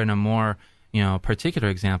Lord, or in a more, particular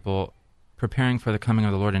example, preparing for the coming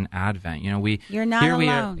of the Lord in Advent? You're not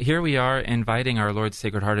alone. Here we are inviting our Lord's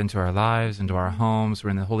Sacred Heart into our lives, into our homes. We're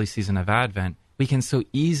in the holy season of Advent. We can so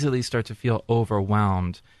easily start to feel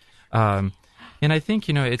overwhelmed. And I think,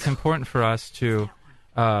 it's important for us to,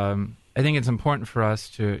 kind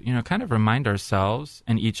of remind ourselves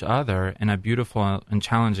and each other in a beautiful and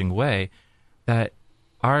challenging way that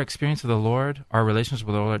our experience of the Lord, our relationship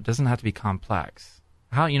with the Lord, doesn't have to be complex.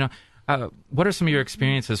 What are some of your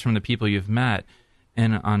experiences from the people you've met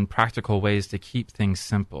on practical ways to keep things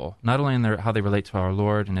simple, not only in how they relate to our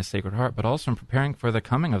Lord and His Sacred Heart, but also in preparing for the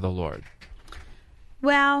coming of the Lord?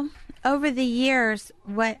 Well, over the years,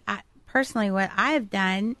 what I've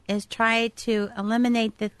done is try to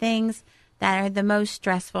eliminate the things that are the most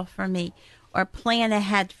stressful for me, or plan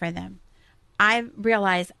ahead for them. I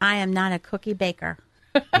realize I am not a cookie baker.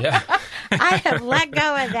 Yeah. I have let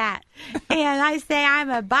go of that. And I say I'm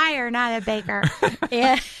a buyer, not a baker.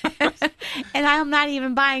 And I'm not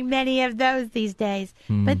even buying many of those these days.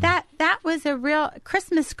 But that was a real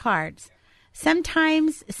Christmas cards.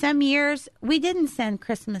 Sometimes, some years, we didn't send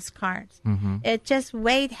Christmas cards. Mm-hmm. It just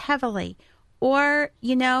weighed heavily. Or,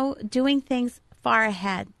 doing things far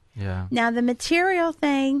ahead. Yeah. Now, the material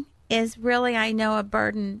thing is really, I know, a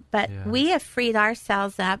burden. But we have freed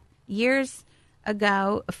ourselves up years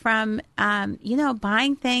ago from,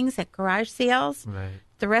 buying things at garage sales,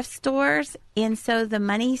 thrift stores. And so the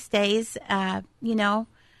money stays, to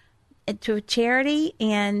a charity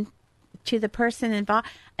and to the person involved.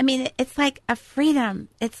 I mean, it's like a freedom.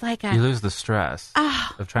 It's like you lose the stress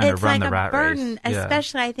of trying to run the rat race. It's like a burden,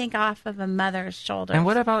 especially I think off of a mother's shoulders. And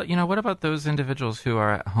what about those individuals who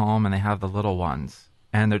are at home and they have the little ones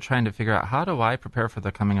and they're trying to figure out, how do I prepare for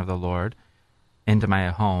the coming of the Lord into my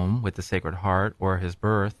home with the Sacred Heart, or His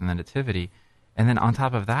birth and the Nativity, and then on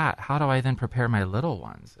top of that, how do I then prepare my little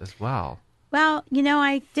ones as well? Well,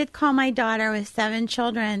 I did call my daughter with 7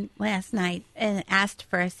 children last night and asked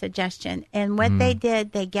for a suggestion. And what they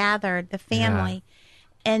did, they gathered the family,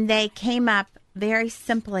 and they came up very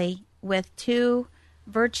simply with 2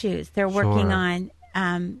 virtues they're working on,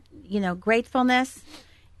 gratefulness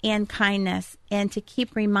and kindness, and to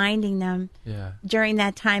keep reminding them during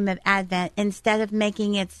that time of Advent, instead of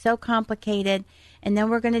making it so complicated, and then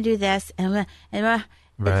we're going to do this, and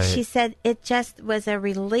she said it just was a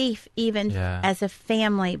relief, even as a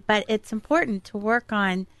family. But it's important to work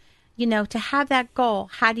on, to have that goal.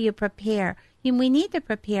 How do you prepare? We need to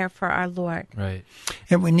prepare for our Lord. Right.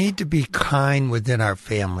 And we need to be kind within our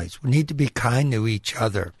families. We need to be kind to each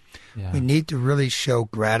other. Yeah. We need to really show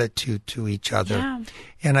gratitude to each other. Yeah.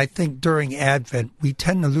 And I think during Advent, we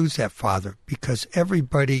tend to lose that, Father, because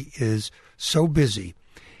everybody is so busy.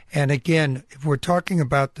 And again, if we're talking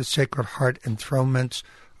about the Sacred Heart enthronements,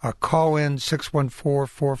 call in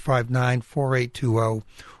 614-459-4820,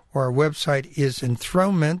 or our website is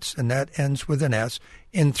enthronements, and that ends with an S,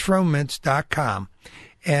 enthronements.com.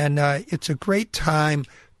 And it's a great time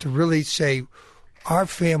to really say, our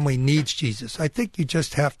family needs Jesus. I think you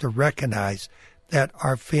just have to recognize that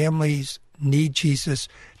our families need Jesus,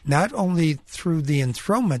 not only through the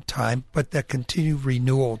enthronement time, but the continued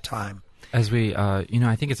renewal time. As we,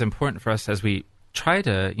 I think it's important for us as we try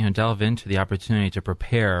to, delve into the opportunity to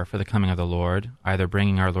prepare for the coming of the Lord, either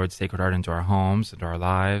bringing our Lord's Sacred Heart into our homes, into our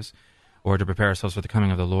lives, or to prepare ourselves for the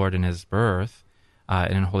coming of the Lord in His birth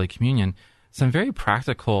and in Holy Communion. Some very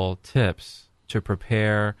practical tips to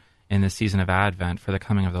prepare in the season of Advent for the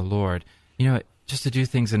coming of the Lord, just to do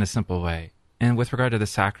things in a simple way. And with regard to the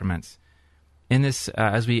sacraments, in this,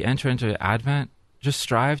 as we enter into Advent, just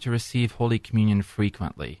strive to receive Holy Communion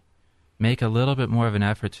frequently. Make a little bit more of an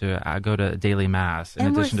effort to go to daily Mass in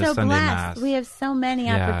addition to Sunday Mass. We have so many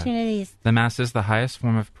opportunities. The Mass is the highest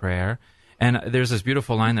form of prayer. And there's this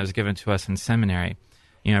beautiful line that was given to us in seminary.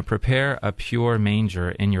 Prepare a pure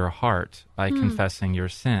manger in your heart by confessing your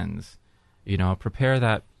sins. Prepare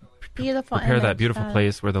that beautiful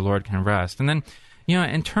place where the Lord can rest. And then,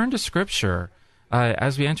 and turn to Scripture.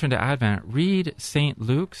 As we enter into Advent, read St.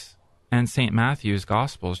 Luke's and St. Matthew's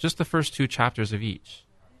Gospels, just the first 2 chapters of each.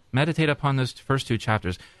 Meditate upon those first 2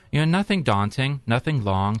 chapters. Nothing daunting, nothing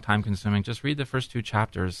long, time-consuming. Just read the first 2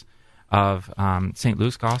 chapters of St.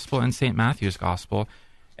 Luke's Gospel and St. Matthew's Gospel.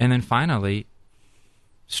 And then finally,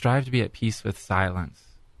 strive to be at peace with silence.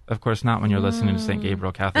 Of course, not when you're listening to St.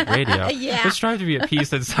 Gabriel Catholic Radio. But strive to be at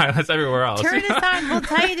peace and silence everywhere else. Turn us on. We'll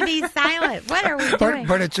tell you to be silent. What are we doing?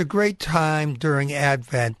 But it's a great time during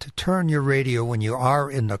Advent to turn your radio when you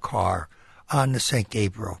are in the car on to St.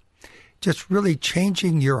 Gabriel. Just really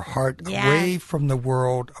changing your heart away from the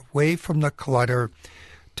world, away from the clutter,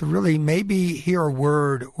 to really maybe hear a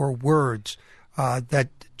word or words that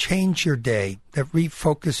change your day, that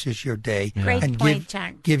refocuses your day, and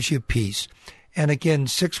gives you peace. And again,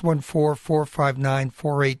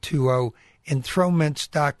 614-459-4820,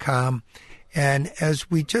 enthronements.com. And as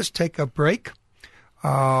we just take a break,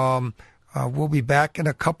 we'll be back in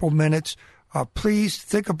a couple minutes. Please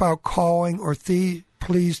think about calling or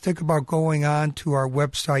please think about going on to our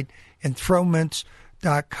website,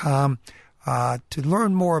 enthronements.com, to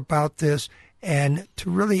learn more about this and to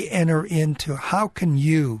really enter into how can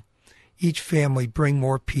you, each family, bring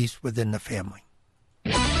more peace within the family.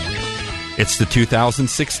 It's the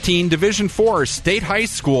 2016 Division IV State High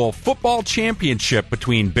School Football Championship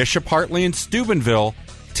between Bishop Hartley and Steubenville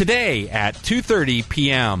today at 2:30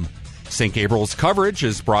 p.m. St. Gabriel's coverage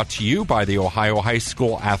is brought to you by the Ohio High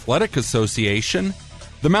School Athletic Association,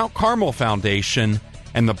 the Mount Carmel Foundation,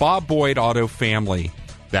 and the Bob Boyd Auto family.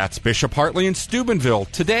 That's Bishop Hartley and Steubenville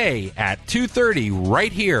today at 2:30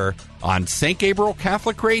 right here on St. Gabriel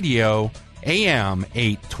Catholic Radio, AM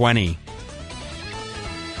 820.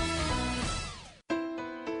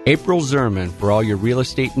 April Zerman for all your real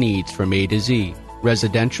estate needs from A to Z.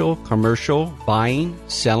 Residential, commercial, buying,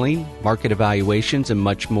 selling, market evaluations, and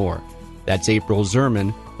much more. That's April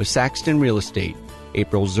Zerman with Saxton Real Estate.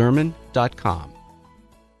 AprilZerman.com.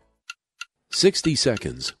 60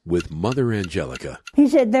 Seconds with Mother Angelica. He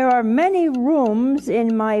said, there are many rooms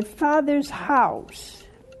in my Father's house,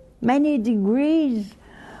 many degrees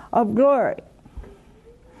of glory.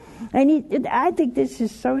 And I think this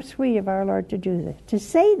is so sweet of our Lord to do this, to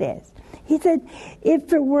say this. He said,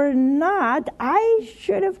 if it were not, I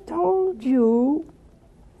should have told you.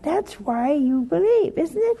 That's why you believe,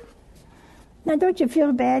 isn't it? Now, don't you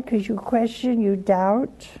feel bad because you question, you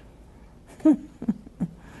doubt?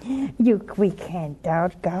 We can't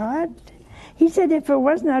doubt God. He said, if it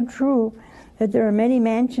was not true that there are many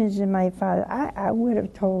mansions in my Father, I would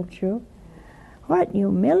have told you. What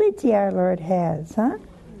humility our Lord has, huh?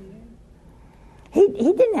 He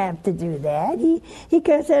didn't have to do that. He could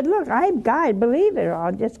have said, look, I'm God, believe it, or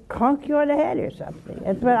I'll just conk you on the head or something.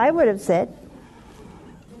 That's what I would have said.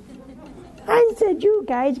 I said, you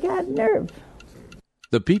guys got nerve.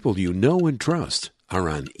 The people you know and trust are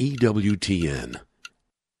on EWTN.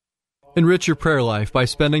 Enrich your prayer life by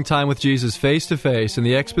spending time with Jesus face-to-face in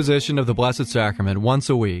the exposition of the Blessed Sacrament once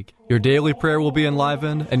a week. Your daily prayer will be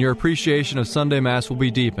enlivened, and your appreciation of Sunday Mass will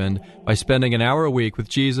be deepened by spending an hour a week with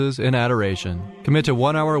Jesus in adoration. Commit to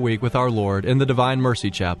 1 hour a week with our Lord in the Divine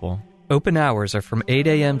Mercy Chapel. Open hours are from 8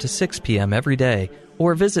 a.m. to 6 p.m. every day,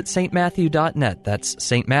 or visit stmatthew.net, that's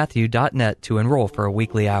stmatthew.net, to enroll for a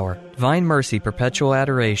weekly hour. Divine Mercy Perpetual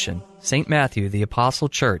Adoration, St. Matthew the Apostle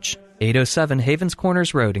Church, 807 Havens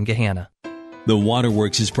Corners Road in Gahanna. The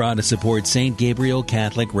Waterworks is proud to support St. Gabriel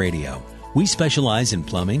Catholic Radio. We specialize in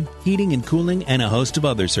plumbing, heating and cooling, and a host of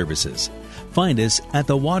other services. Find us at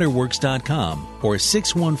thewaterworks.com or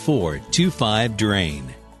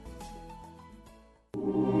 614-25-DRAIN.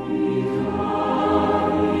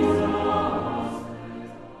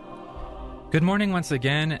 Good morning once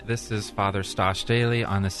again. This is Father Stosh Daly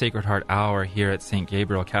on the Sacred Heart Hour here at St.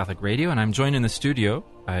 Gabriel Catholic Radio, and I'm joined in the studio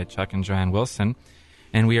by Chuck and Joanne Wilson.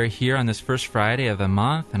 And we are here on this first Friday of the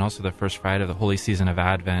month and also the first Friday of the Holy Season of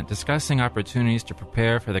Advent, discussing opportunities to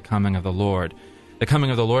prepare for the coming of the Lord. The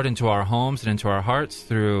coming of the Lord into our homes and into our hearts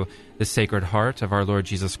through the Sacred Heart of our Lord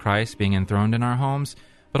Jesus Christ being enthroned in our homes,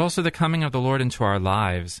 but also the coming of the Lord into our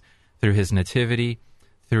lives through His nativity,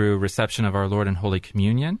 through reception of our Lord in Holy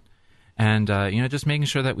Communion, and just making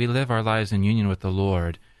sure that we live our lives in union with the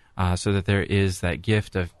Lord, so that there is that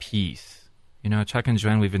gift of peace. Chuck and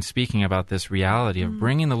Joanne, we've been speaking about this reality of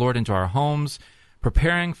bringing the Lord into our homes,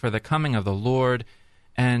 preparing for the coming of the Lord,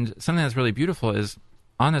 and something that's really beautiful is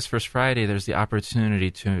on this First Friday, there's the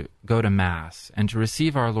opportunity to go to Mass and to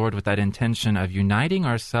receive our Lord with that intention of uniting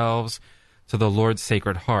ourselves to the Lord's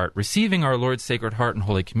Sacred Heart, receiving our Lord's Sacred Heart in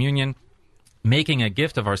Holy Communion, making a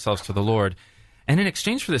gift of ourselves to the Lord. And in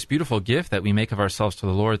exchange for this beautiful gift that we make of ourselves to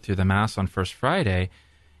the Lord through the Mass on First Friday,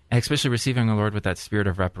 and especially receiving the Lord with that spirit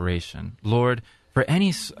of reparation, Lord, for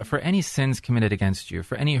any sins committed against you,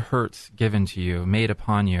 for any hurts given to you, made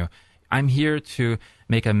upon you, I'm here to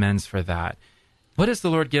make amends for that. What does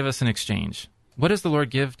the Lord give us in exchange? What does the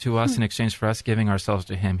Lord give to us in exchange for us giving ourselves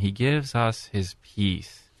to Him? He gives us His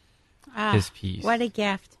peace. His peace. What a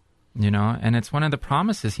gift. And it's one of the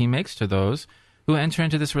promises He makes to those who enter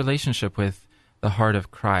into this relationship with the heart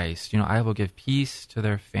of Christ. I will give peace to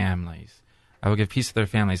their families. I will give peace to their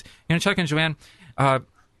families. Chuck and Joanne,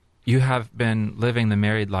 you have been living the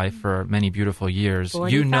married life for many beautiful years.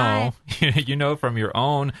 45. You know from your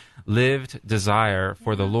own lived desire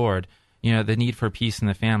for the Lord, the need for peace in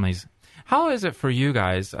the families. How is it for you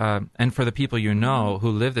guys, and for the people who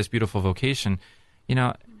live this beautiful vocation,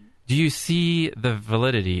 do you see the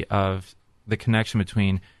validity of the connection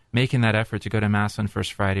between making that effort to go to Mass on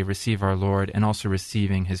First Friday, receive our Lord, and also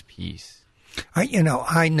receiving His peace?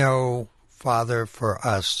 I know, Father, for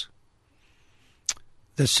us,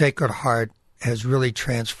 the Sacred Heart has really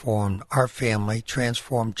transformed our family,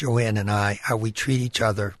 transformed Joanne and I, how we treat each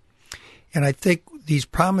other. And I think these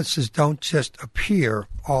promises don't just appear,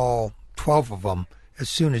 all 12 of them, as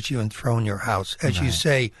soon as you enthrone your house. As you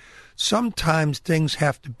say, sometimes things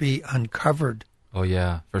have to be uncovered. Oh,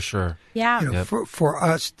 yeah, for sure. Yeah. For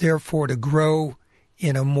us, therefore, to grow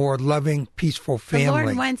in a more loving, peaceful family. The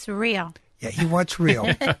Lord wants real. Yeah, He wants real.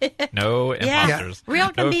 No imposters. Yeah. Real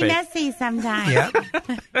can no be fake. messy sometimes. Yeah.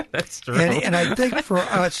 That's true. And I think for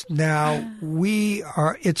us now,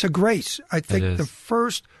 it's a grace. I think the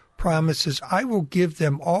first promise is, I will give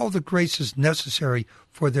them all the graces necessary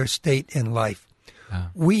for their state in life.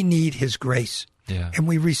 We need His grace. Yeah. And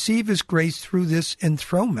we receive His grace through this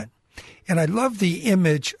enthronement. And I love the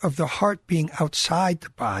image of the heart being outside the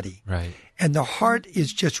body. Right. And the heart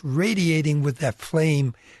is just radiating with that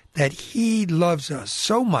flame that He loves us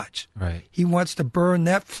so much. Right. He wants to burn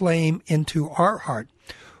that flame into our heart.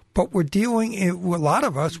 But we're dealing, a lot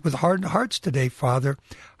of us, with hardened hearts today, Father.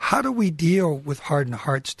 How do we deal with hardened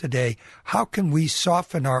hearts today? How can we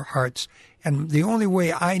soften our hearts? And the only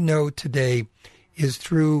way I know today is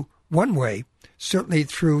through one way, certainly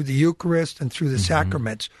through the Eucharist and through the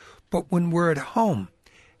sacraments. But when we're at home,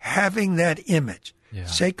 having that image,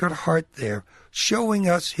 Sacred Heart there, showing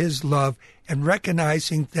us His love and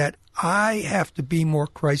recognizing that I have to be more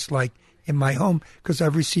Christ-like in my home because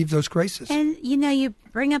I've received those graces. And, you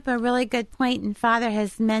bring up a really good point, and Father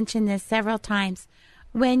has mentioned this several times.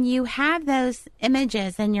 When you have those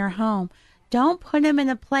images in your home, don't put them in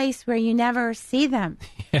a place where you never see them.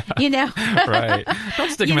 Right.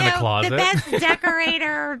 Don't stick them in the closet. The best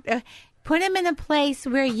decorator, put them in a place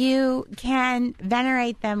where you can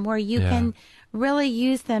venerate them, where you can really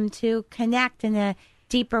use them to connect in a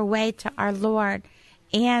deeper way to our Lord.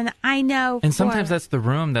 And I know... And sometimes that's the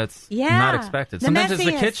room that's not expected. Sometimes it's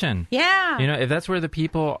the kitchen. Yeah. If that's where the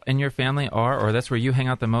people in your family are, or that's where you hang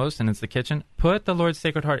out the most, and it's the kitchen, put the Lord's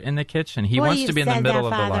Sacred Heart in the kitchen. He wants to be in the middle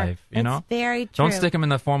of the life. That's very true. Don't stick him in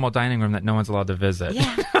the formal dining room that no one's allowed to visit.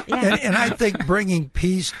 Yeah. And I think bringing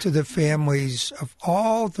peace to the families of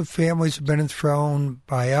all the families who have been enthroned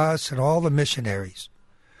by us and all the missionaries.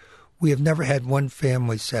 We have never had one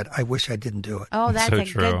family said, I wish I didn't do it. Oh, that's so a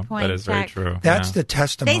true. good point. That is very true. That's the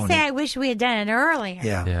testimony. They say, I wish we had done it earlier.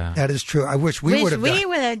 Yeah, that is true. I wish we would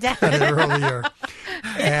have done it earlier.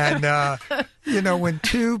 And, when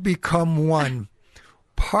two become one,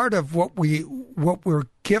 part of what we're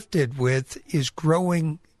gifted with is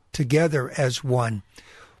growing together as one.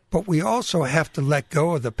 But we also have to let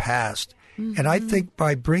go of the past. Mm-hmm. And I think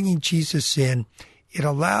by bringing Jesus in, it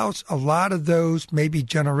allows a lot of those maybe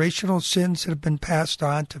generational sins that have been passed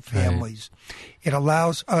on to families. Right. It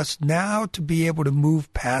allows us now to be able to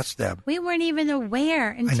move past them. We weren't even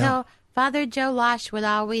aware until Father Joe Losh would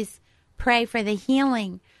always pray for the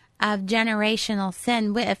healing of generational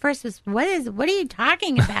sin. At first, it was what are you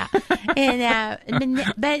talking about? But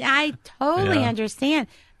I totally understand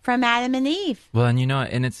from Adam and Eve. Well,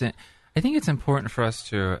 and I think it's important for us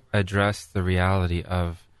to address the reality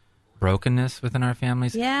of brokenness within our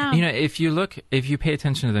families. Yeah. If you pay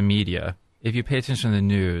attention to the media, if you pay attention to the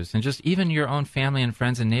news and just even your own family and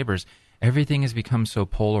friends and neighbors, everything has become so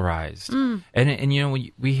polarized. And you know,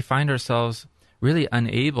 we find ourselves really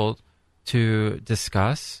unable to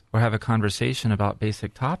discuss or have a conversation about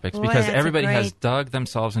basic topics because everybody has dug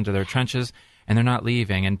themselves into their trenches and they're not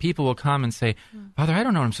leaving. And people will come and say, Father, I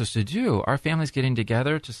don't know what I'm supposed to do. Our family's getting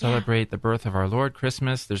together to celebrate the birth of our Lord,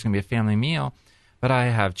 Christmas. There's going to be a family meal. But I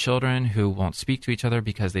have children who won't speak to each other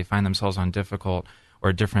because they find themselves on difficult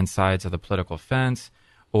or different sides of the political fence,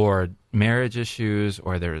 or marriage issues,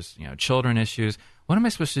 or there's, you know, children issues. What am I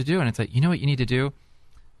supposed to do? And it's like, you know what you need to do?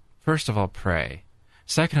 First of all, pray.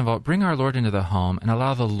 Second of all, bring our Lord into the home and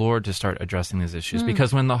allow the Lord to start addressing these issues.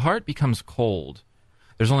 Because when the heart becomes cold,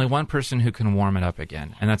 there's only one person who can warm it up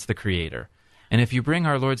again, and that's the Creator. And if you bring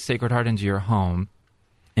our Lord's Sacred Heart into your home,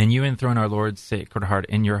 and you enthrone our Lord's Sacred Heart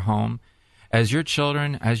in your home, as your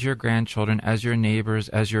children, as your grandchildren, as your neighbors,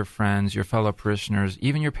 as your friends, your fellow parishioners,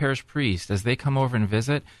 even your parish priest, as they come over and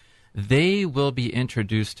visit, they will be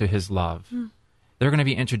introduced to His love. They're going to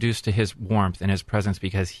be introduced to His warmth and His presence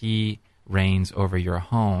because He reigns over your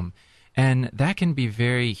home. And that can be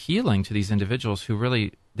very healing to these individuals who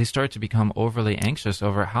really, they start to become overly anxious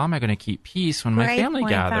over, how am I going to keep peace when my family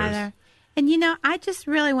gathers? Father. And you know, I just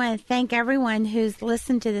really want to thank everyone who's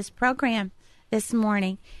listened to this program this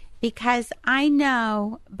morning, because I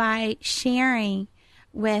know by sharing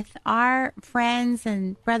with our friends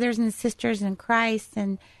and brothers and sisters in Christ,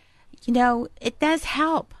 and, you know, it does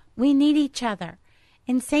help. We need each other.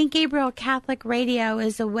 And St. Gabriel Catholic Radio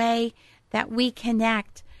is a way that we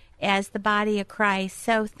connect as the body of Christ.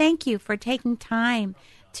 So thank you for taking time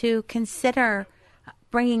to consider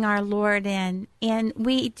bringing our Lord in. And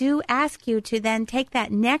we do ask you to then take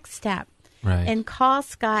that next step and call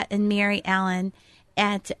Scott and Mary Ellen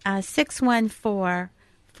at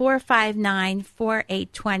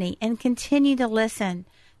 614-459-4820 and continue to listen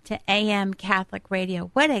to AM Catholic Radio.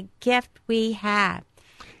 What a gift we have.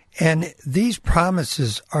 And these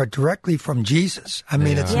promises are directly from Jesus. I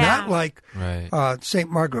mean, it's not like St.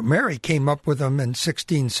 Margaret Mary came up with them in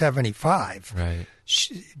 1675.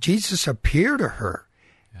 Jesus appeared to her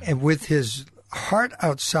and with his heart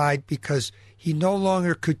outside because he no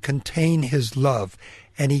longer could contain his love.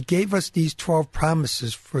 And he gave us these 12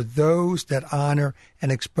 promises for those that honor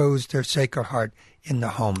and expose their Sacred Heart in the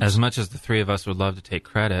homes. As much as the three of us would love to take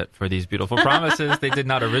credit for these beautiful promises, they did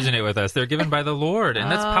not originate with us. They're given by the Lord.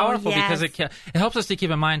 And that's powerful because it helps us to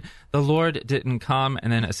keep in mind the Lord didn't come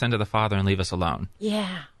and then ascend to the Father and leave us alone.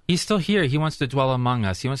 Yeah. He's still here. He wants to dwell among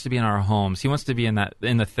us. He wants to be in our homes. He wants to be in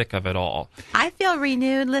the thick of it all. I feel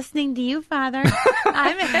renewed listening to you, Father.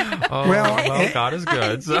 Well, God is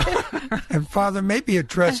good. So. And Father, maybe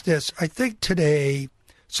address this. I think today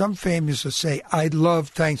some families will say, I love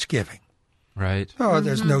Thanksgiving. Right. Oh,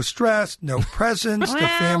 there's no stress, no presents. The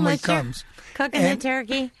family comes. Cooking the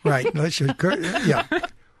turkey. Right. Yeah.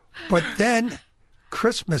 But then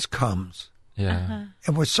Christmas comes. Yeah.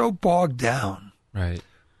 And we're so bogged down. Right.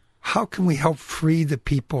 How can we help free the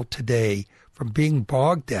people today from being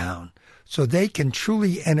bogged down so they can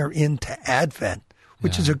truly enter into Advent,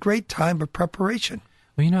 which is a great time of preparation?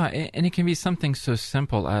 Well, you know, and it can be something so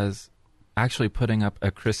simple as actually putting up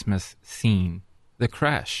a Christmas scene, the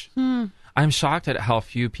creche. I'm shocked at how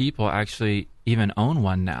few people actually even own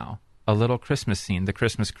one now, a little Christmas scene, the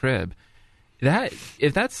Christmas crib.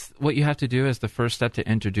 If that's what you have to do as the first step to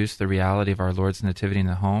introduce the reality of our Lord's Nativity in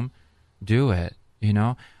the home, do it, you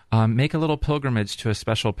know. Make a little pilgrimage to a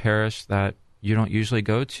special parish that you don't usually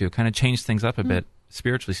go to, kind of change things up a bit,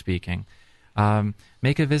 spiritually speaking.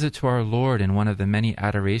 Make a visit to our Lord in one of the many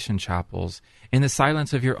adoration chapels. In the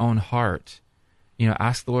silence of your own heart, you know,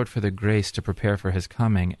 ask the Lord for the grace to prepare for His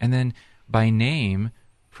coming. And then by name,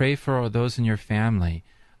 pray for those in your family.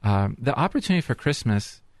 The opportunity for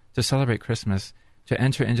Christmas, to celebrate Christmas, to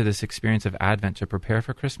enter into this experience of Advent, to prepare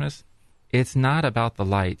for Christmas, it's not about the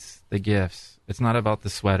lights, the gifts. It's not about the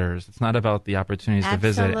sweaters. It's not about the opportunities to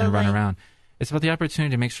visit and run around. It's about the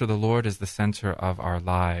opportunity to make sure the Lord is the center of our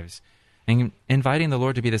lives. And inviting the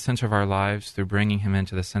Lord to be the center of our lives through bringing Him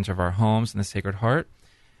into the center of our homes and the Sacred Heart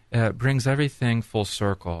brings everything full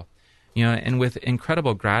circle. You know, and with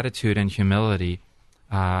incredible gratitude and humility,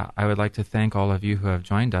 I would like to thank all of you who have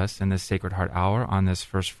joined us in this Sacred Heart Hour on this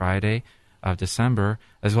first Friday of December,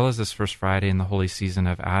 as well as this first Friday in the holy season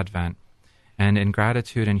of Advent. And in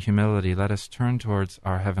gratitude and humility, let us turn towards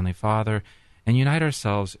our Heavenly Father and unite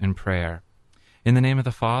ourselves in prayer. In the name of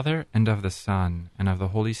the Father, and of the Son, and of the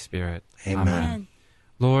Holy Spirit. Amen.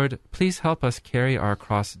 Lord, please help us carry our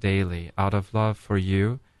cross daily out of love for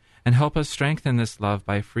you, and help us strengthen this love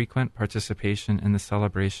by frequent participation in the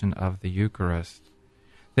celebration of the Eucharist.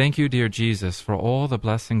 Thank you, dear Jesus, for all the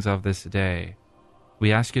blessings of this day.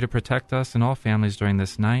 We ask you to protect us and all families during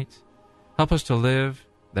this night. Help us to live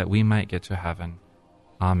that we might get to heaven.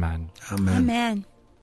 Amen. Amen. Amen.